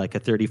build like a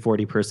 30,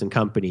 40 person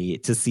company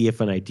to see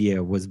if an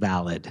idea was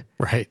valid,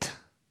 Right.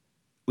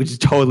 which is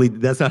totally,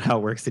 that's not how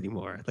it works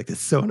anymore. Like, that's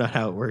so not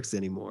how it works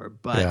anymore.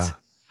 But Yeah.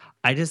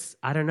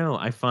 I don't know.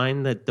 I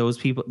find that those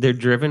people, they're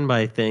driven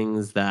by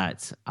things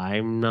that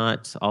I'm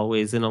not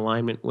always in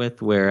alignment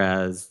with.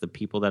 Whereas the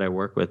people that I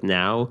work with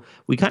now,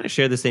 we kind of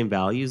share the same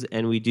values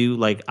and we do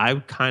like, I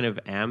kind of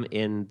am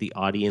in the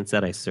audience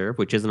that I serve,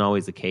 which isn't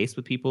always the case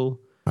with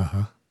people. Uh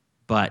huh.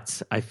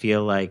 But I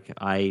feel like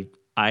I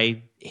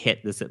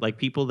hit this, like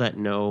people that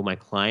know my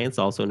clients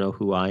also know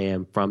who I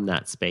am from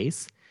that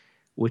space,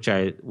 which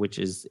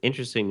is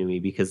interesting to me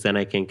because then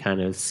I can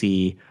kind of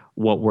see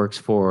what works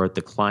for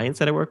the clients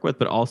that I work with,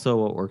 but also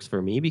what works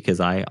for me because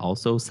I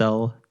also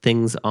sell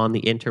things on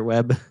the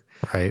interweb,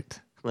 Right.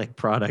 like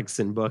products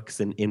and books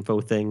and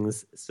info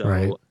things.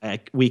 Right. So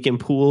we can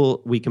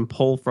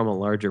pull from a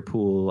larger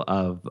pool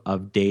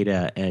of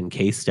data and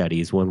case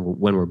studies when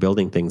we're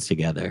building things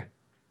together.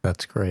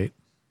 That's great.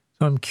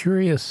 So I'm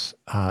curious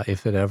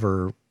if it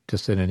ever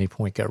just at any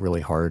point got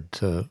really hard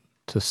to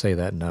say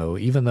that no,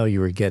 even though you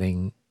were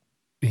getting,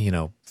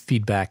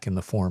 feedback in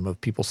the form of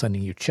people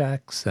sending you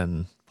checks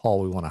and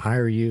Paul, we want to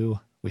hire you.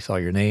 We saw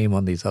your name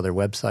on these other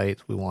websites.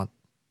 We want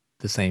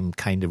the same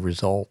kind of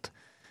result.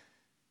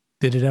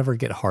 Did it ever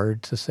get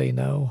hard to say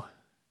no?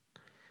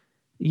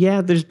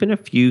 Yeah, there's been a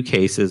few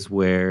cases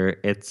where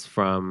it's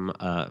from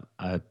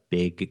a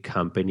big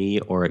company,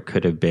 or it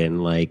could have been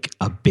like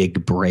a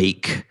big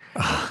break,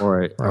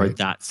 or Right.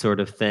 that sort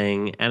of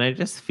thing. And I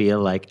just feel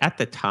like at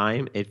the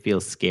time it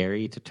feels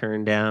scary to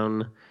turn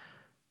down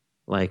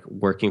like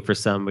working for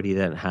somebody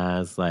that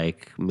has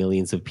like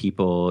millions of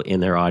people in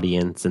their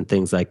audience and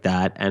things like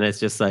that. And it's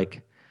just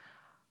like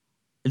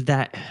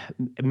that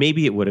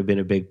maybe it would have been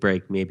a big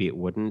break, maybe it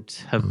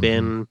wouldn't have Hmm.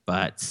 been,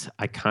 but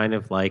I kind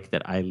of like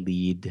that I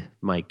lead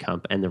my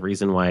company. And the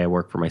reason why I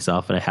work for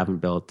myself and I haven't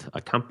built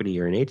a company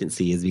or an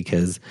agency is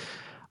because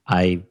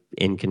I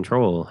in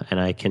control and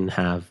I can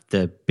have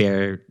the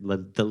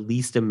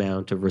least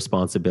amount of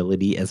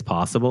responsibility as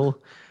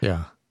possible.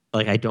 Yeah.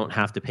 Like I don't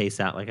have to pace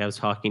out. Like I was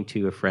talking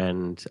to a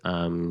friend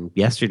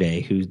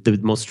yesterday who the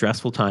most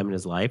stressful time in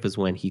his life is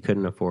when he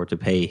couldn't afford to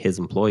pay his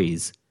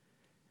employees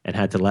and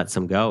had to let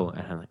some go.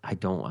 And I'm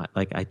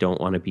like, I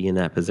don't want to be in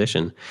that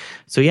position.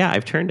 So yeah,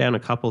 I've turned down a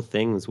couple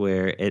things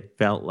where it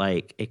felt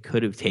like it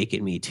could have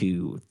taken me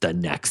to the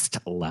next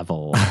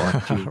level.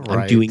 Or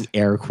I'm doing Right.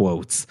 air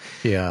quotes,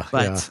 Yeah. Yeah.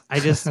 but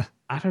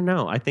I don't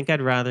know. I think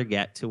I'd rather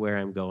get to where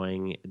I'm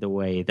going the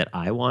way that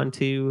I want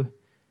to.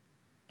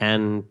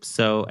 And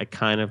so I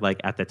kind of like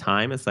at the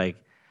time, it's like,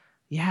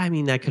 yeah, I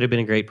mean, that could have been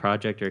a great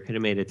project or it could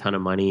have made a ton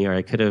of money or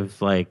I could have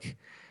like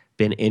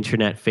been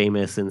internet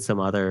famous in some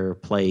other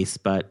place.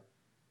 But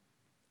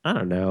I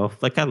don't know.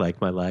 Like I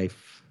like my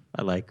life.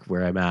 I like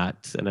where I'm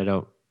at. And I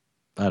don't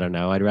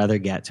know. I'd rather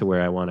get to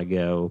where I want to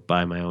go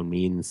by my own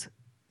means.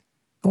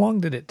 How long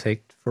did it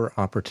take for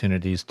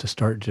opportunities to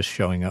start just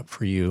showing up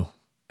for you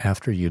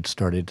after you'd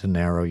started to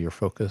narrow your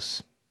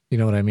focus? You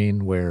know what I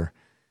mean? Where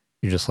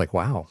you're just like,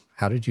 wow,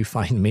 how did you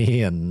find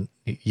me? And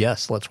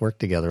yes, let's work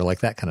together, like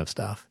that kind of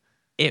stuff.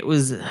 It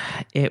was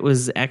it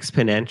was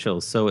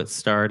exponential. So it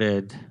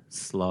started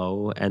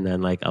slow and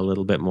then like a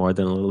little bit more,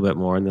 then a little bit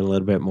more, and then a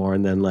little bit more,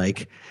 and then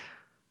like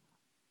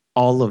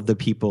all of the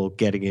people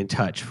getting in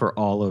touch for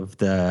all of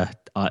the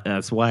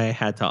that's why I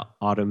had to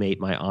automate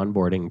my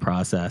onboarding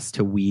process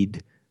to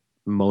weed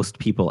most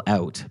people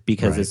out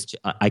because Right. it's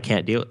I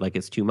can't deal it like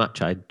it's too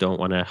much. I don't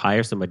want to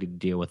hire somebody to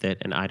deal with it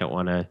and I don't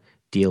want to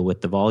deal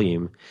with the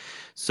volume.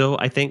 So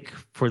I think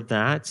for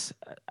that,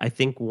 I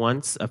think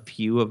once a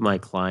few of my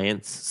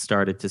clients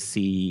started to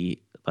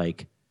see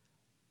like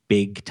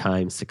big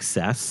time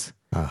success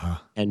Uh huh.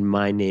 and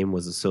my name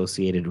was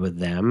associated with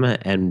them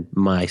and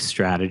my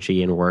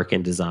strategy and work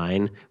and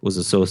design was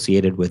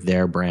associated with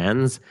their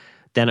brands,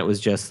 then it was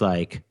just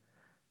like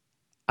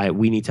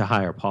we need to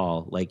hire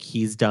Paul. Like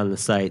he's done the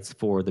sites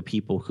for the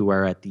people who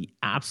are at the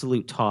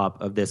absolute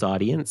top of this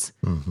audience.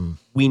 Hmm.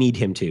 We need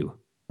him too.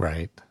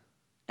 Right.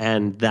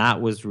 And that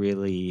was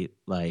really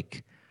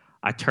like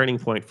a turning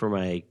point for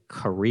my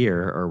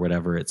career or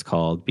whatever it's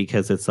called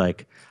because it's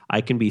like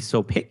I can be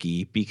so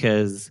picky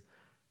because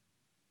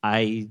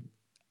I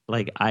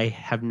I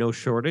have no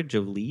shortage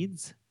of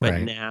leads, but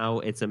Right. now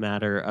it's a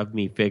matter of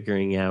me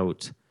figuring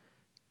out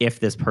if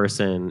this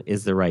person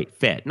is the right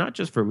fit, not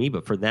just for me,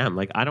 but for them.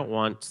 Like I don't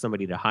want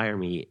somebody to hire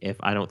me if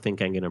I don't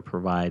think I'm going to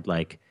provide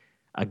like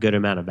a good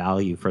amount of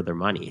value for their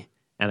money.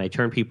 And I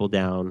turn people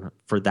down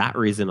for that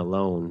reason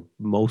alone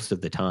most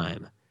of the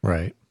time.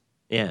 Right.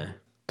 Yeah.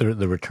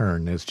 The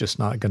return is just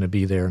not going to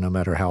be there no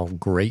matter how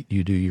great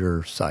you do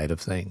your side of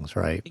things.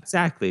 Right.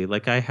 Exactly.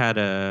 Like I had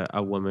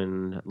a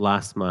woman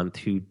last month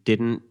who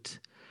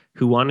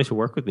wanted to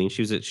work with me.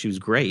 She was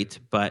great,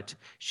 but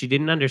she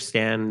didn't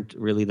understand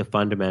really the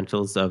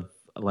fundamentals of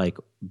like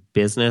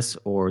business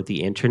or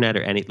the internet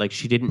or any like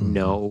she didn't Hmm.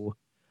 know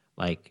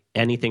like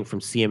anything from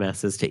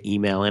CMSs to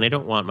email. And I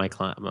don't want my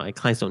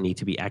clients don't need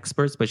to be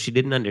experts, but she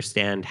didn't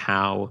understand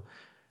how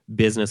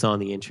business on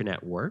the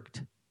internet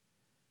worked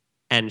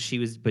and she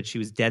was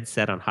dead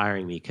set on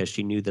hiring me because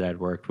she knew that I'd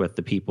worked with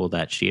the people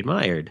that she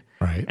admired.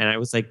 Right. And I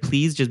was like,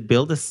 please just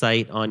build a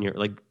site on your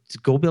like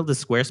go build a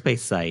Squarespace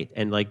site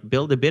and like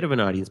build a bit of an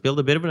audience, build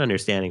a bit of an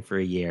understanding for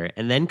a year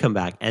and then come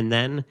back and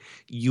then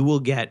you will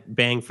get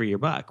bang for your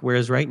buck.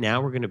 Whereas right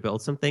now we're going to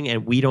build something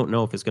and we don't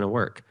know if it's going to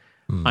work.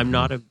 Hmm. I'm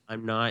not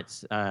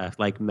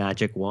like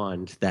magic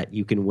wand that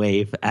you can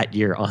wave at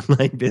your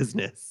online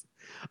business.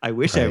 I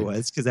wish I Right.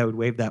 was because I would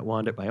wave that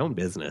wand at my own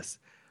business.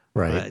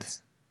 Right. But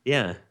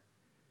yeah.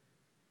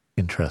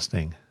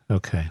 Interesting.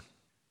 Okay.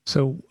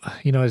 So,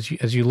 as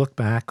you look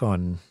back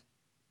on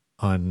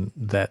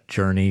that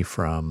journey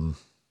from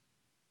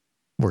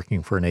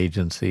working for an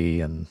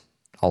agency and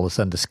all of a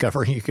sudden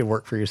discovering you could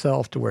work for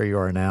yourself to where you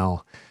are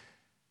now,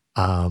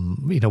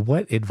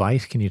 what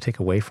advice can you take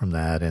away from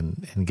that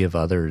and give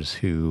others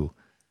who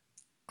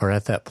are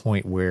at that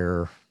point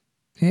where,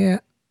 yeah,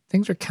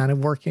 things are kind of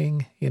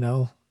working,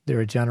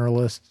 they're a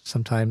generalist.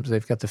 Sometimes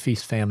they've got the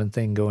feast famine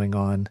thing going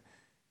on.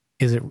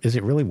 Is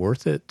it really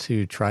worth it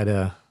to try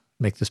to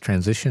make this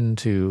transition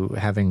to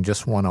having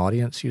just one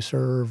audience you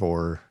serve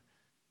or,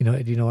 do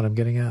you know what I'm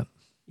getting at?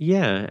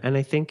 Yeah, and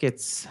I think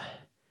it's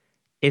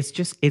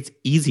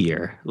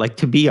easier. Like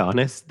to be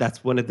honest,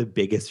 that's one of the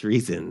biggest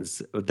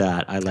reasons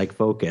that I like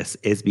Focus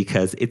is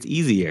because it's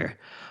easier.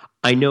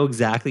 I know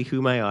exactly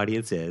who my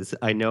audience is.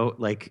 I know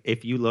like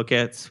if you look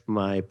at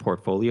my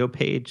portfolio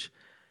page,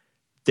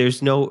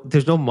 there's no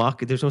there's no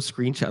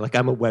screenshot. Like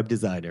I'm a web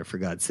designer for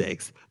God's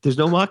sakes. There's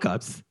no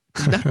mock-ups.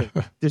 There's nothing.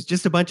 There's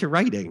just a bunch of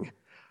writing.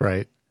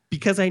 Right.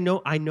 because I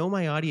know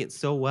my audience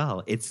so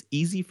well. It's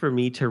easy for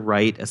me to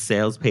write a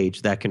sales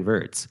page that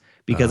converts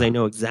because I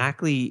know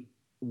exactly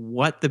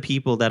what the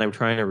people that I'm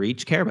trying to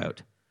reach care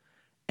about.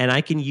 And I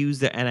can use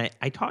that. And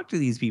I talk to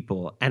these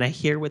people and I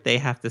hear what they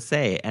have to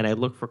say and I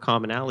look for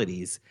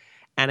commonalities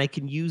and I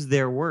can use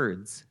their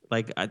words.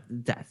 Like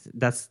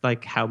that's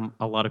like how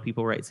a lot of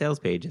people write sales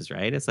pages,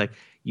 right? It's like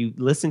you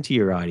listen to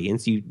your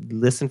audience, you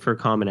listen for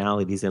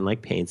commonalities and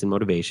like pains and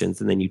motivations,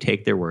 and then you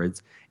take their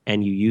words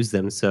and you use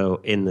them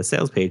so in the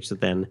sales page so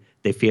then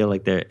they feel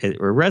like it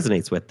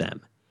resonates with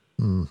them.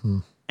 Mm-hmm.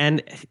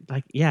 And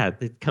like, yeah,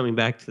 coming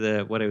back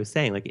to what I was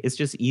saying, like it's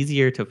just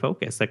easier to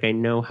focus. Like I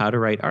know how to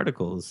write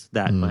articles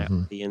that my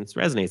Mm-hmm. audience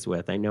resonates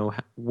with. I know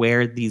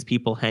where these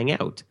people hang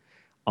out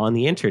on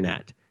the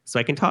internet, so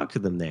I can talk to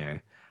them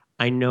there.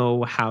 I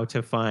know how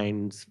to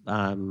find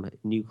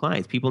new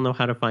clients. People know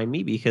how to find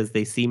me because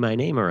they see my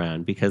name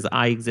around because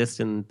I exist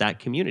in that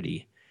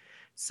community.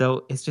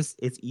 So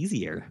it's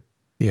easier.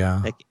 Yeah.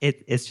 Like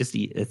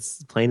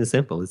it's plain and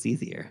simple. It's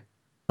easier.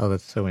 Oh,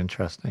 that's so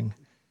interesting.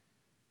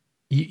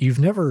 You've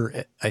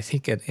never, I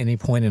think, at any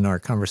point in our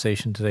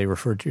conversation today,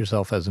 referred to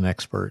yourself as an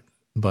expert.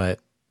 But,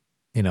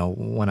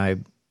 when I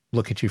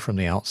look at you from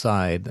the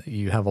outside,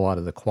 you have a lot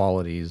of the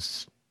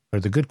qualities or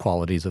the good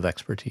qualities of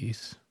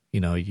expertise.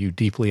 You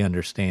deeply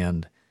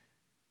understand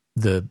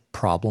the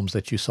problems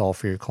that you solve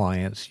for your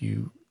clients.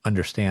 You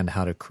understand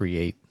how to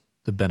create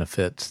the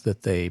benefits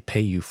that they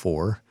pay you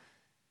for.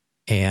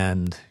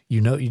 And,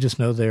 you just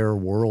know their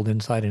world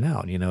inside and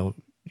out.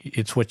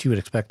 It's what you would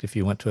expect if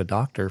you went to a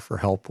doctor for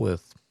help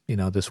with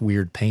this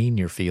weird pain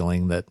you're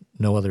feeling that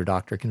no other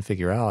doctor can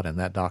figure out. And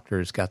that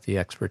doctor's got the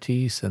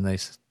expertise and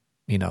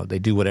they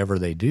do whatever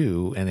they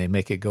do and they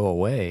make it go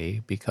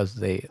away because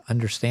they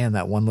understand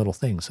that one little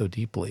thing so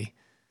deeply.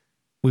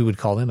 We would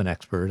call them an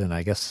expert, and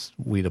I guess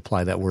we'd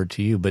apply that word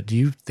to you. But do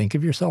you think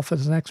of yourself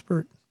as an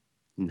expert?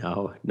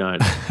 No,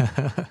 not.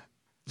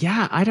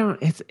 Yeah, I don't.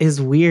 It's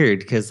weird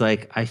because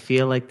like I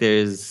feel like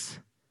there's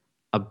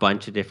a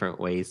bunch of different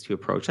ways to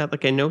approach that.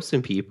 Like I know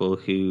some people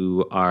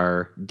who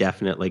are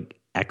definitely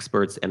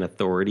experts and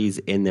authorities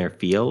in their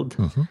field,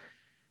 Mm-hmm.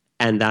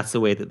 and that's the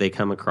way that they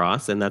come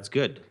across, and that's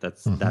good.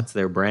 That's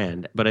their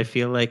brand. But I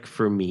feel like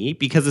for me,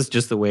 because it's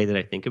just the way that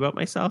I think about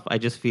myself, I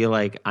just feel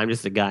like I'm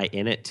just a guy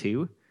in it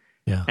too,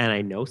 Yeah. and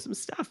I know some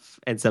stuff,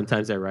 and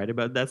sometimes I write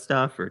about that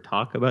stuff or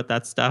talk about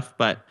that stuff,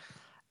 but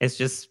it's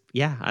just,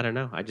 yeah, I don't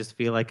know. I just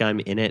feel like I'm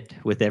in it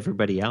with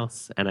everybody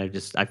else. And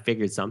I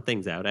figured some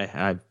things out.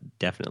 I've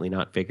definitely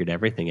not figured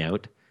everything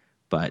out,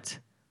 but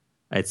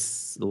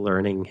it's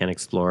learning and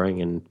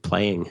exploring and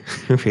playing,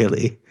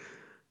 really.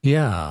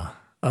 Yeah.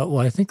 Well,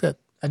 I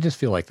just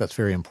feel like that's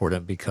very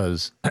important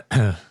because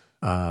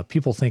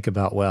people think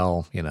about,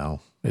 well,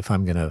 if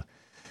I'm going to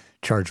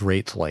charge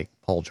rates like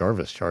Paul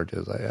Jarvis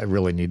charges, I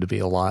really need to be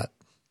a lot.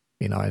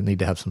 I need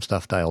to have some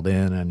stuff dialed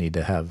in. I need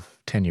to have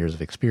 10 years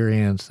of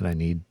experience, and I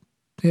need,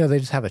 they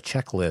just have a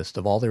checklist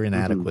of all their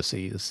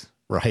inadequacies,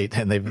 right?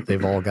 And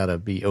they've all got to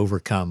be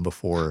overcome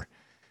before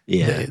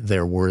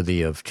they're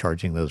worthy of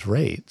charging those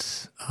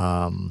rates.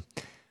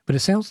 But it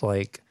sounds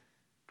like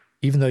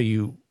even though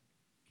you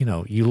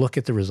look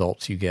at the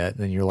results you get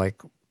and you're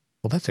like,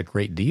 well, that's a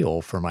great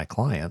deal for my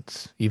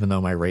clients, even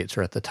though my rates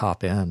are at the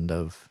top end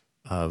of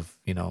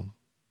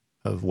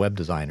web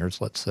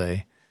designers, let's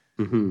say.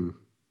 Mm-hmm.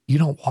 You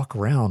don't walk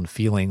around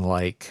feeling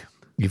like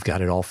you've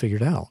got it all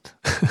figured out.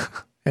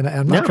 And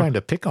I'm not trying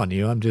to pick on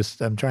you. I'm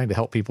trying to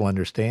help people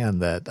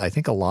understand that I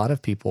think a lot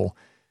of people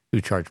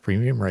who charge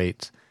premium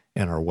rates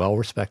and are well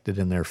respected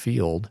in their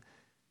field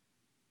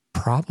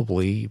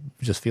probably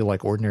just feel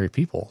like ordinary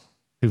people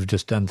who've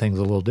just done things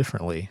a little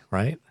differently,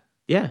 right?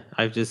 Yeah,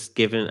 I've just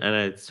given, and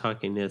I was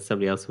talking to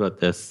somebody else about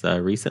this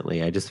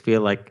recently. I just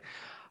feel like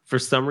for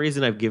some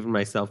reason I've given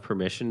myself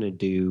permission to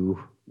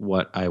do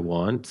what I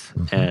want.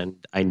 Mm-hmm.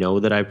 And I know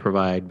that I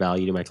provide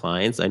value to my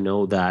clients. I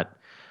know that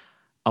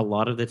a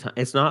lot of the time,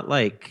 it's not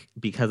like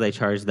because I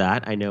charge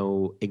that, I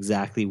know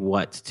exactly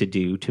what to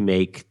do to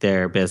make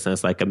their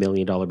business like $1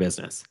 million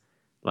business.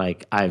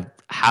 Like I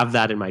have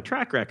that in my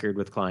track record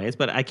with clients,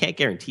 but I can't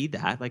guarantee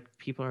that. Like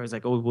people are always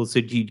like, oh, well,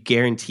 so do you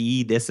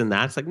guarantee this and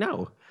that? It's like,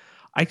 no.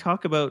 I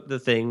talk about the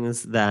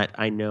things that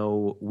I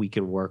know we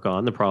can work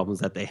on, the problems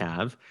that they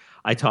have.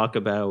 I talk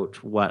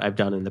about what I've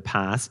done in the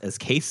past as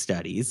case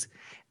studies,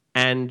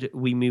 and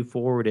we move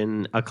forward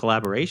in a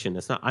collaboration.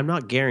 I'm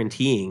not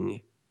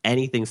guaranteeing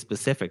anything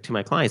specific to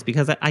my clients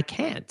because I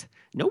can't.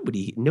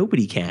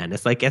 Nobody can.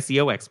 It's like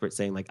SEO experts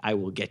saying like, I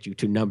will get you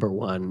to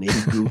 #1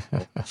 in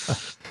Google.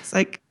 It's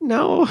like,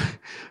 no,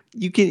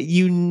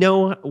 you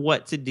know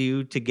what to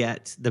do to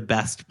get the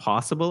best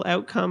possible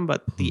outcome,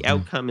 but the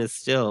outcome is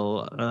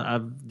still,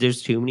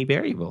 there's too many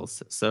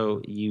variables.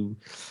 So you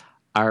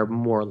are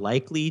more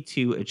likely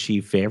to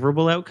achieve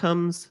favorable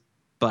outcomes,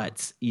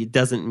 but it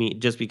doesn't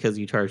mean just because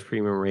you charge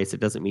premium rates, it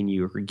doesn't mean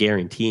you're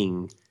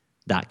guaranteeing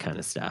that kind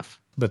of stuff.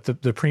 But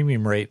the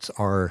premium rates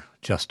are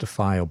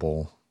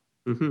justifiable.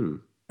 Mm-hmm.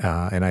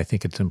 And I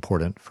think it's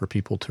important for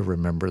people to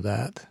remember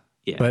that.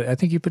 Yeah. But I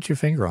think you put your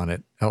finger on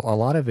it. A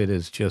lot of it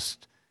is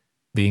just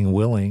being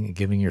willing,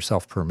 giving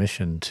yourself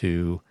permission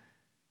to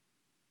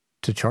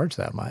charge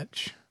that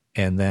much,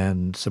 and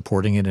then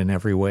supporting it in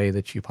every way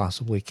that you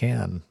possibly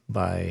can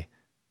by,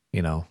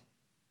 you know,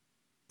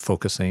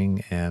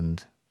 focusing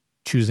and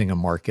choosing a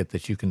market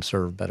that you can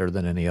serve better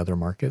than any other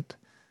market.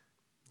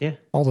 Yeah.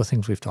 All the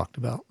things we've talked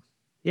about.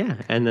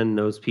 Yeah, and then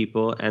those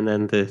people, and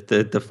then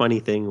the funny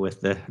thing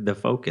with the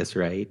focus,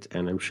 right?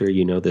 And I'm sure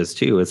you know this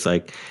too. It's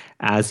like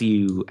as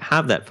you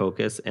have that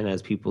focus, and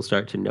as people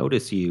start to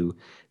notice you,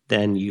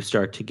 then you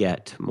start to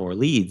get more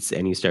leads,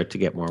 and you start to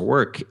get more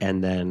work,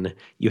 and then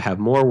you have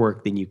more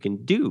work than you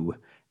can do,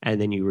 and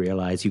then you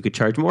realize you could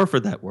charge more for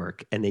that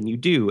work, and then you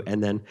do,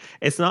 and then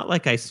it's not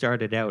like I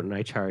started out and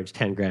I charged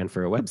 10 grand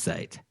for a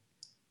website.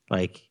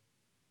 Like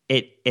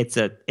it's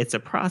a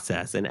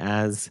process, and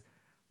as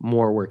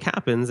more work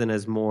happens and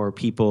as more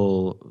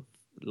people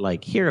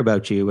like hear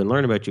about you and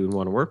learn about you and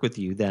want to work with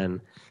you, then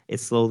it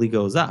slowly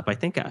goes up. I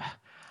think I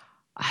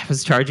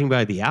was charging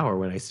by the hour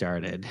when I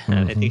started,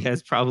 and I think I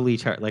was probably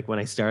like when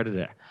I started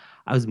it,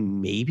 I was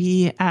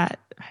maybe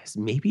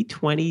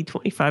 20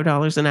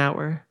 $25 an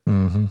hour,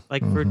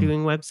 like for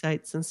doing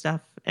websites and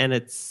stuff. And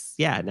it's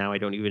now I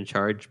don't even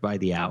charge by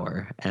the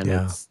hour, and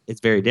it's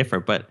very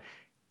different, but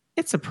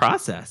it's a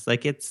process.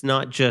 Like it's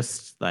not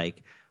just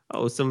like,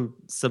 oh, some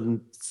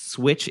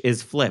switch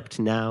is flipped.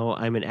 Now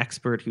I'm an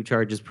expert who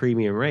charges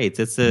premium rates.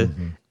 It's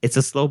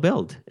a slow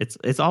build.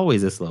 It's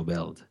always a slow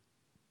build.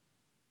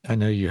 I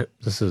know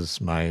this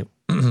is my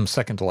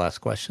second to last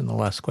question. The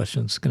last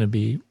question is going to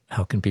be,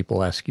 how can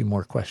people ask you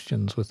more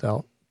questions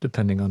without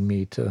depending on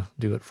me to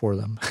do it for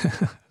them?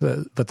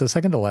 But the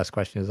second to last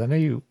question is, I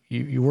know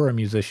you were a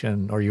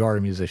musician, or you are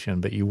a musician,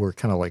 but you were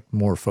kind of like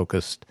more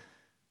focused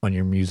on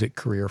your music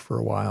career for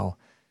a while.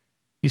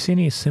 You see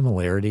any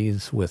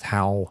similarities with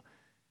how,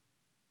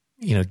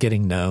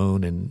 getting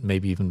known and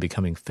maybe even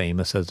becoming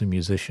famous as a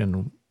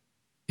musician,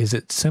 is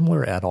it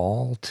similar at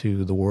all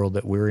to the world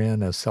that we're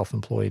in as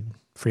self-employed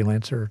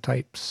freelancer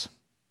types?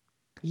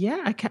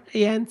 Yeah,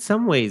 in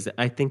some ways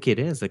I think it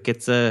is. Like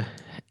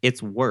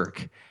it's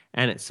work.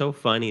 And it's so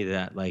funny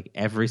that like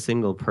every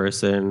single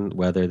person,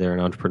 whether they're an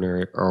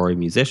entrepreneur or a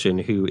musician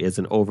who is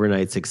an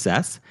overnight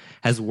success,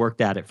 has worked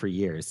at it for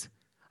years.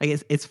 I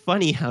guess it's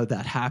funny how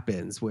that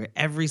happens, where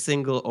every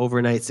single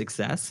overnight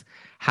success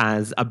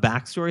has a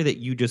backstory that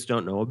you just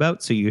don't know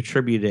about. So you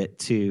attribute it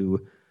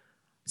to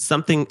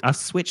something, a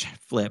switch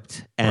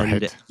flipped,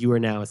 and you are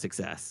now a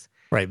success.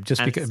 Right.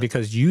 Just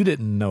because you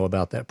didn't know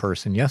about that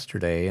person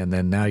yesterday, and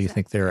then now you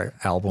think their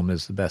album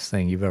is the best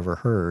thing you've ever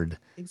heard.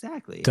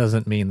 Exactly.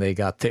 Doesn't mean they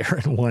got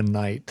there in one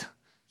night.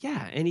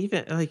 Yeah. And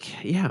even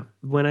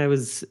when I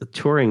was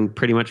touring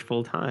pretty much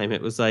full time,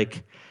 it was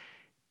like,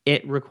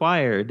 it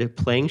required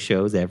playing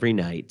shows every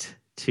night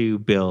to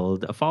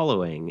build a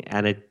following.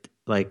 And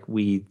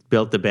we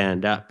built the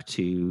band up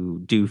to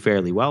do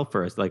fairly well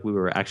for us. Like we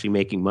were actually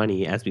making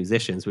money as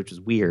musicians, which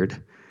was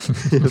weird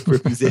for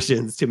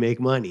musicians to make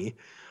money.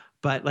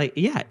 But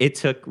it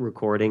took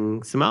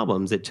recording some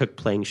albums. It took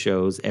playing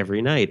shows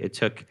every night. It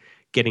took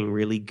getting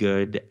really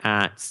good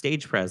at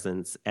stage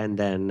presence. And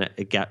then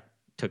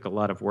took a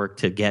lot of work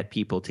to get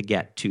people to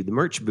get to the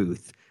merch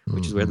booth,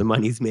 which is where the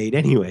money's made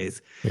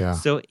anyways. Yeah.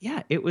 So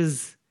it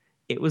was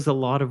a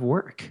lot of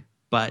work,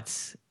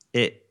 but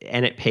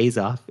it pays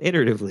off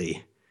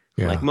iteratively.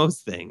 Yeah. Like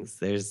most things,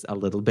 there's a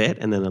little bit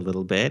and then a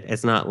little bit.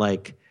 It's not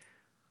like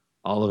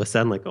all of a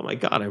sudden, like, oh my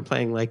God, I'm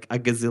playing like a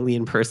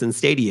gazillion person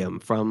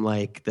stadium from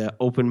like the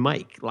open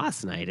mic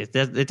last night.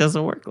 It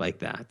doesn't work like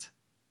that.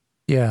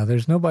 Yeah,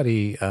 there's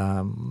nobody,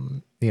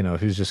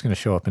 who's just going to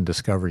show up and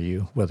discover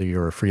you, whether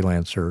you're a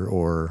freelancer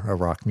or a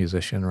rock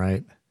musician,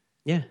 right?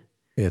 Yeah.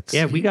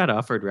 We got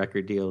offered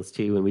record deals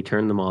too, and we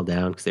turned them all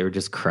down because they were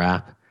just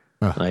crap.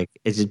 Like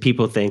it's just,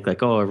 people think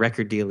like, oh, a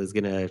record deal is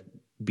going to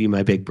be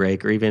my big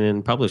break, or even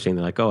in publishing,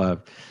 they're like,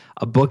 oh,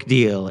 a book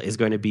deal is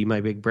going to be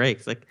my big break.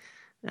 It's like,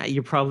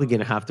 you're probably going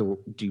to have to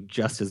do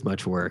just as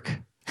much work.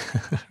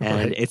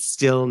 And it's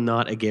still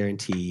not a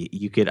guarantee.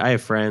 I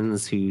have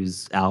friends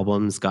whose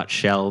albums got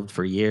shelved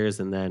for years,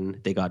 and then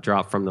they got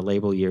dropped from the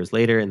label years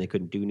later, and they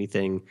couldn't do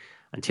anything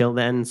until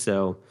then.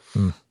 So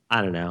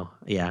I don't know.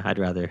 Yeah, I'd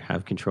rather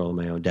have control of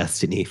my own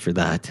destiny for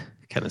that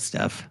kind of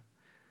stuff.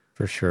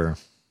 For sure.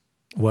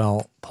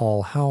 Well,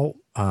 Paul, how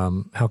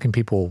can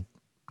people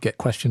get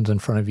questions in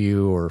front of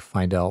you or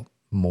find out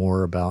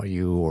more about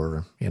you,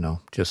 or,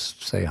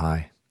 just say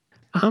hi?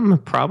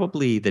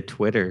 Probably the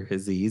Twitter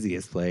is the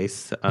easiest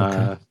place.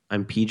 Okay.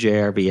 I'm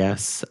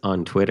PJRBS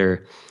on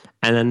Twitter.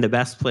 And then the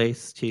best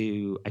place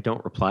I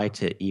don't reply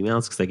to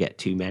emails because I get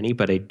too many,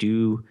 but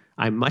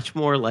I'm much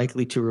more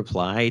likely to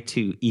reply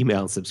to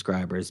email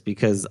subscribers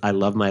because I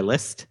love my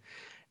list.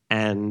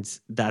 And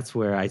that's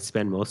where I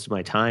spend most of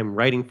my time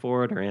writing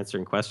for it or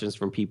answering questions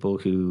from people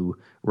who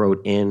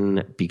wrote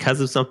in because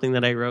of something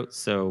that I wrote.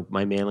 So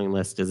my mailing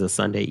list is a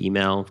Sunday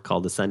email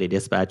called the Sunday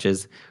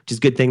Dispatches, which is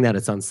a good thing that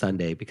it's on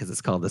Sunday because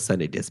it's called the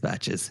Sunday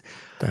Dispatches.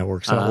 That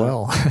works out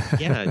well.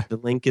 Yeah, the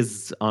link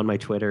is on my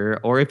Twitter.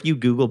 Or if you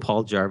Google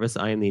Paul Jarvis,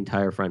 I am the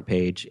entire front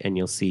page, and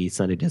you'll see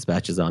Sunday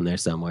Dispatches on there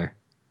somewhere.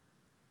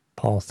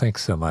 Paul,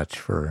 thanks so much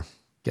for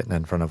getting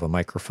in front of a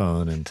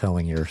microphone and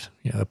telling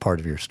a part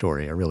of your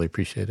story. I really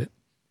appreciate it.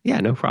 Yeah,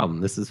 no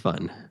problem. This is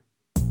fun.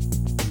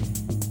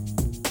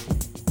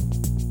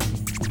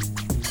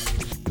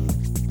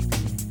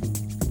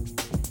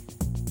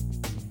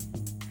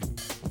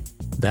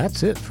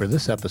 That's it for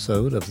this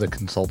episode of the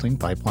Consulting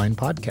Pipeline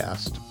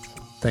Podcast.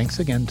 Thanks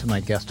again to my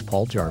guest,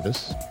 Paul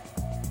Jarvis.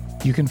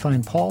 You can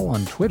find Paul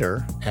on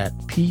Twitter at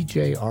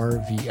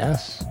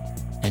PJRVS,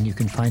 and you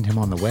can find him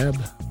on the web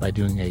by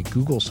doing a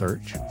Google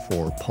search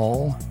for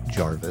Paul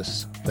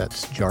Jarvis.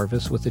 That's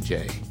Jarvis with a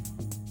J.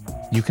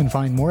 You can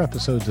find more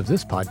episodes of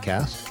this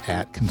podcast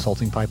at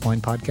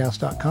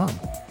consultingpipelinepodcast.com.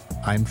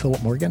 I'm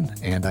Philip Morgan,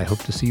 and I hope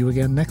to see you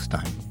again next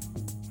time.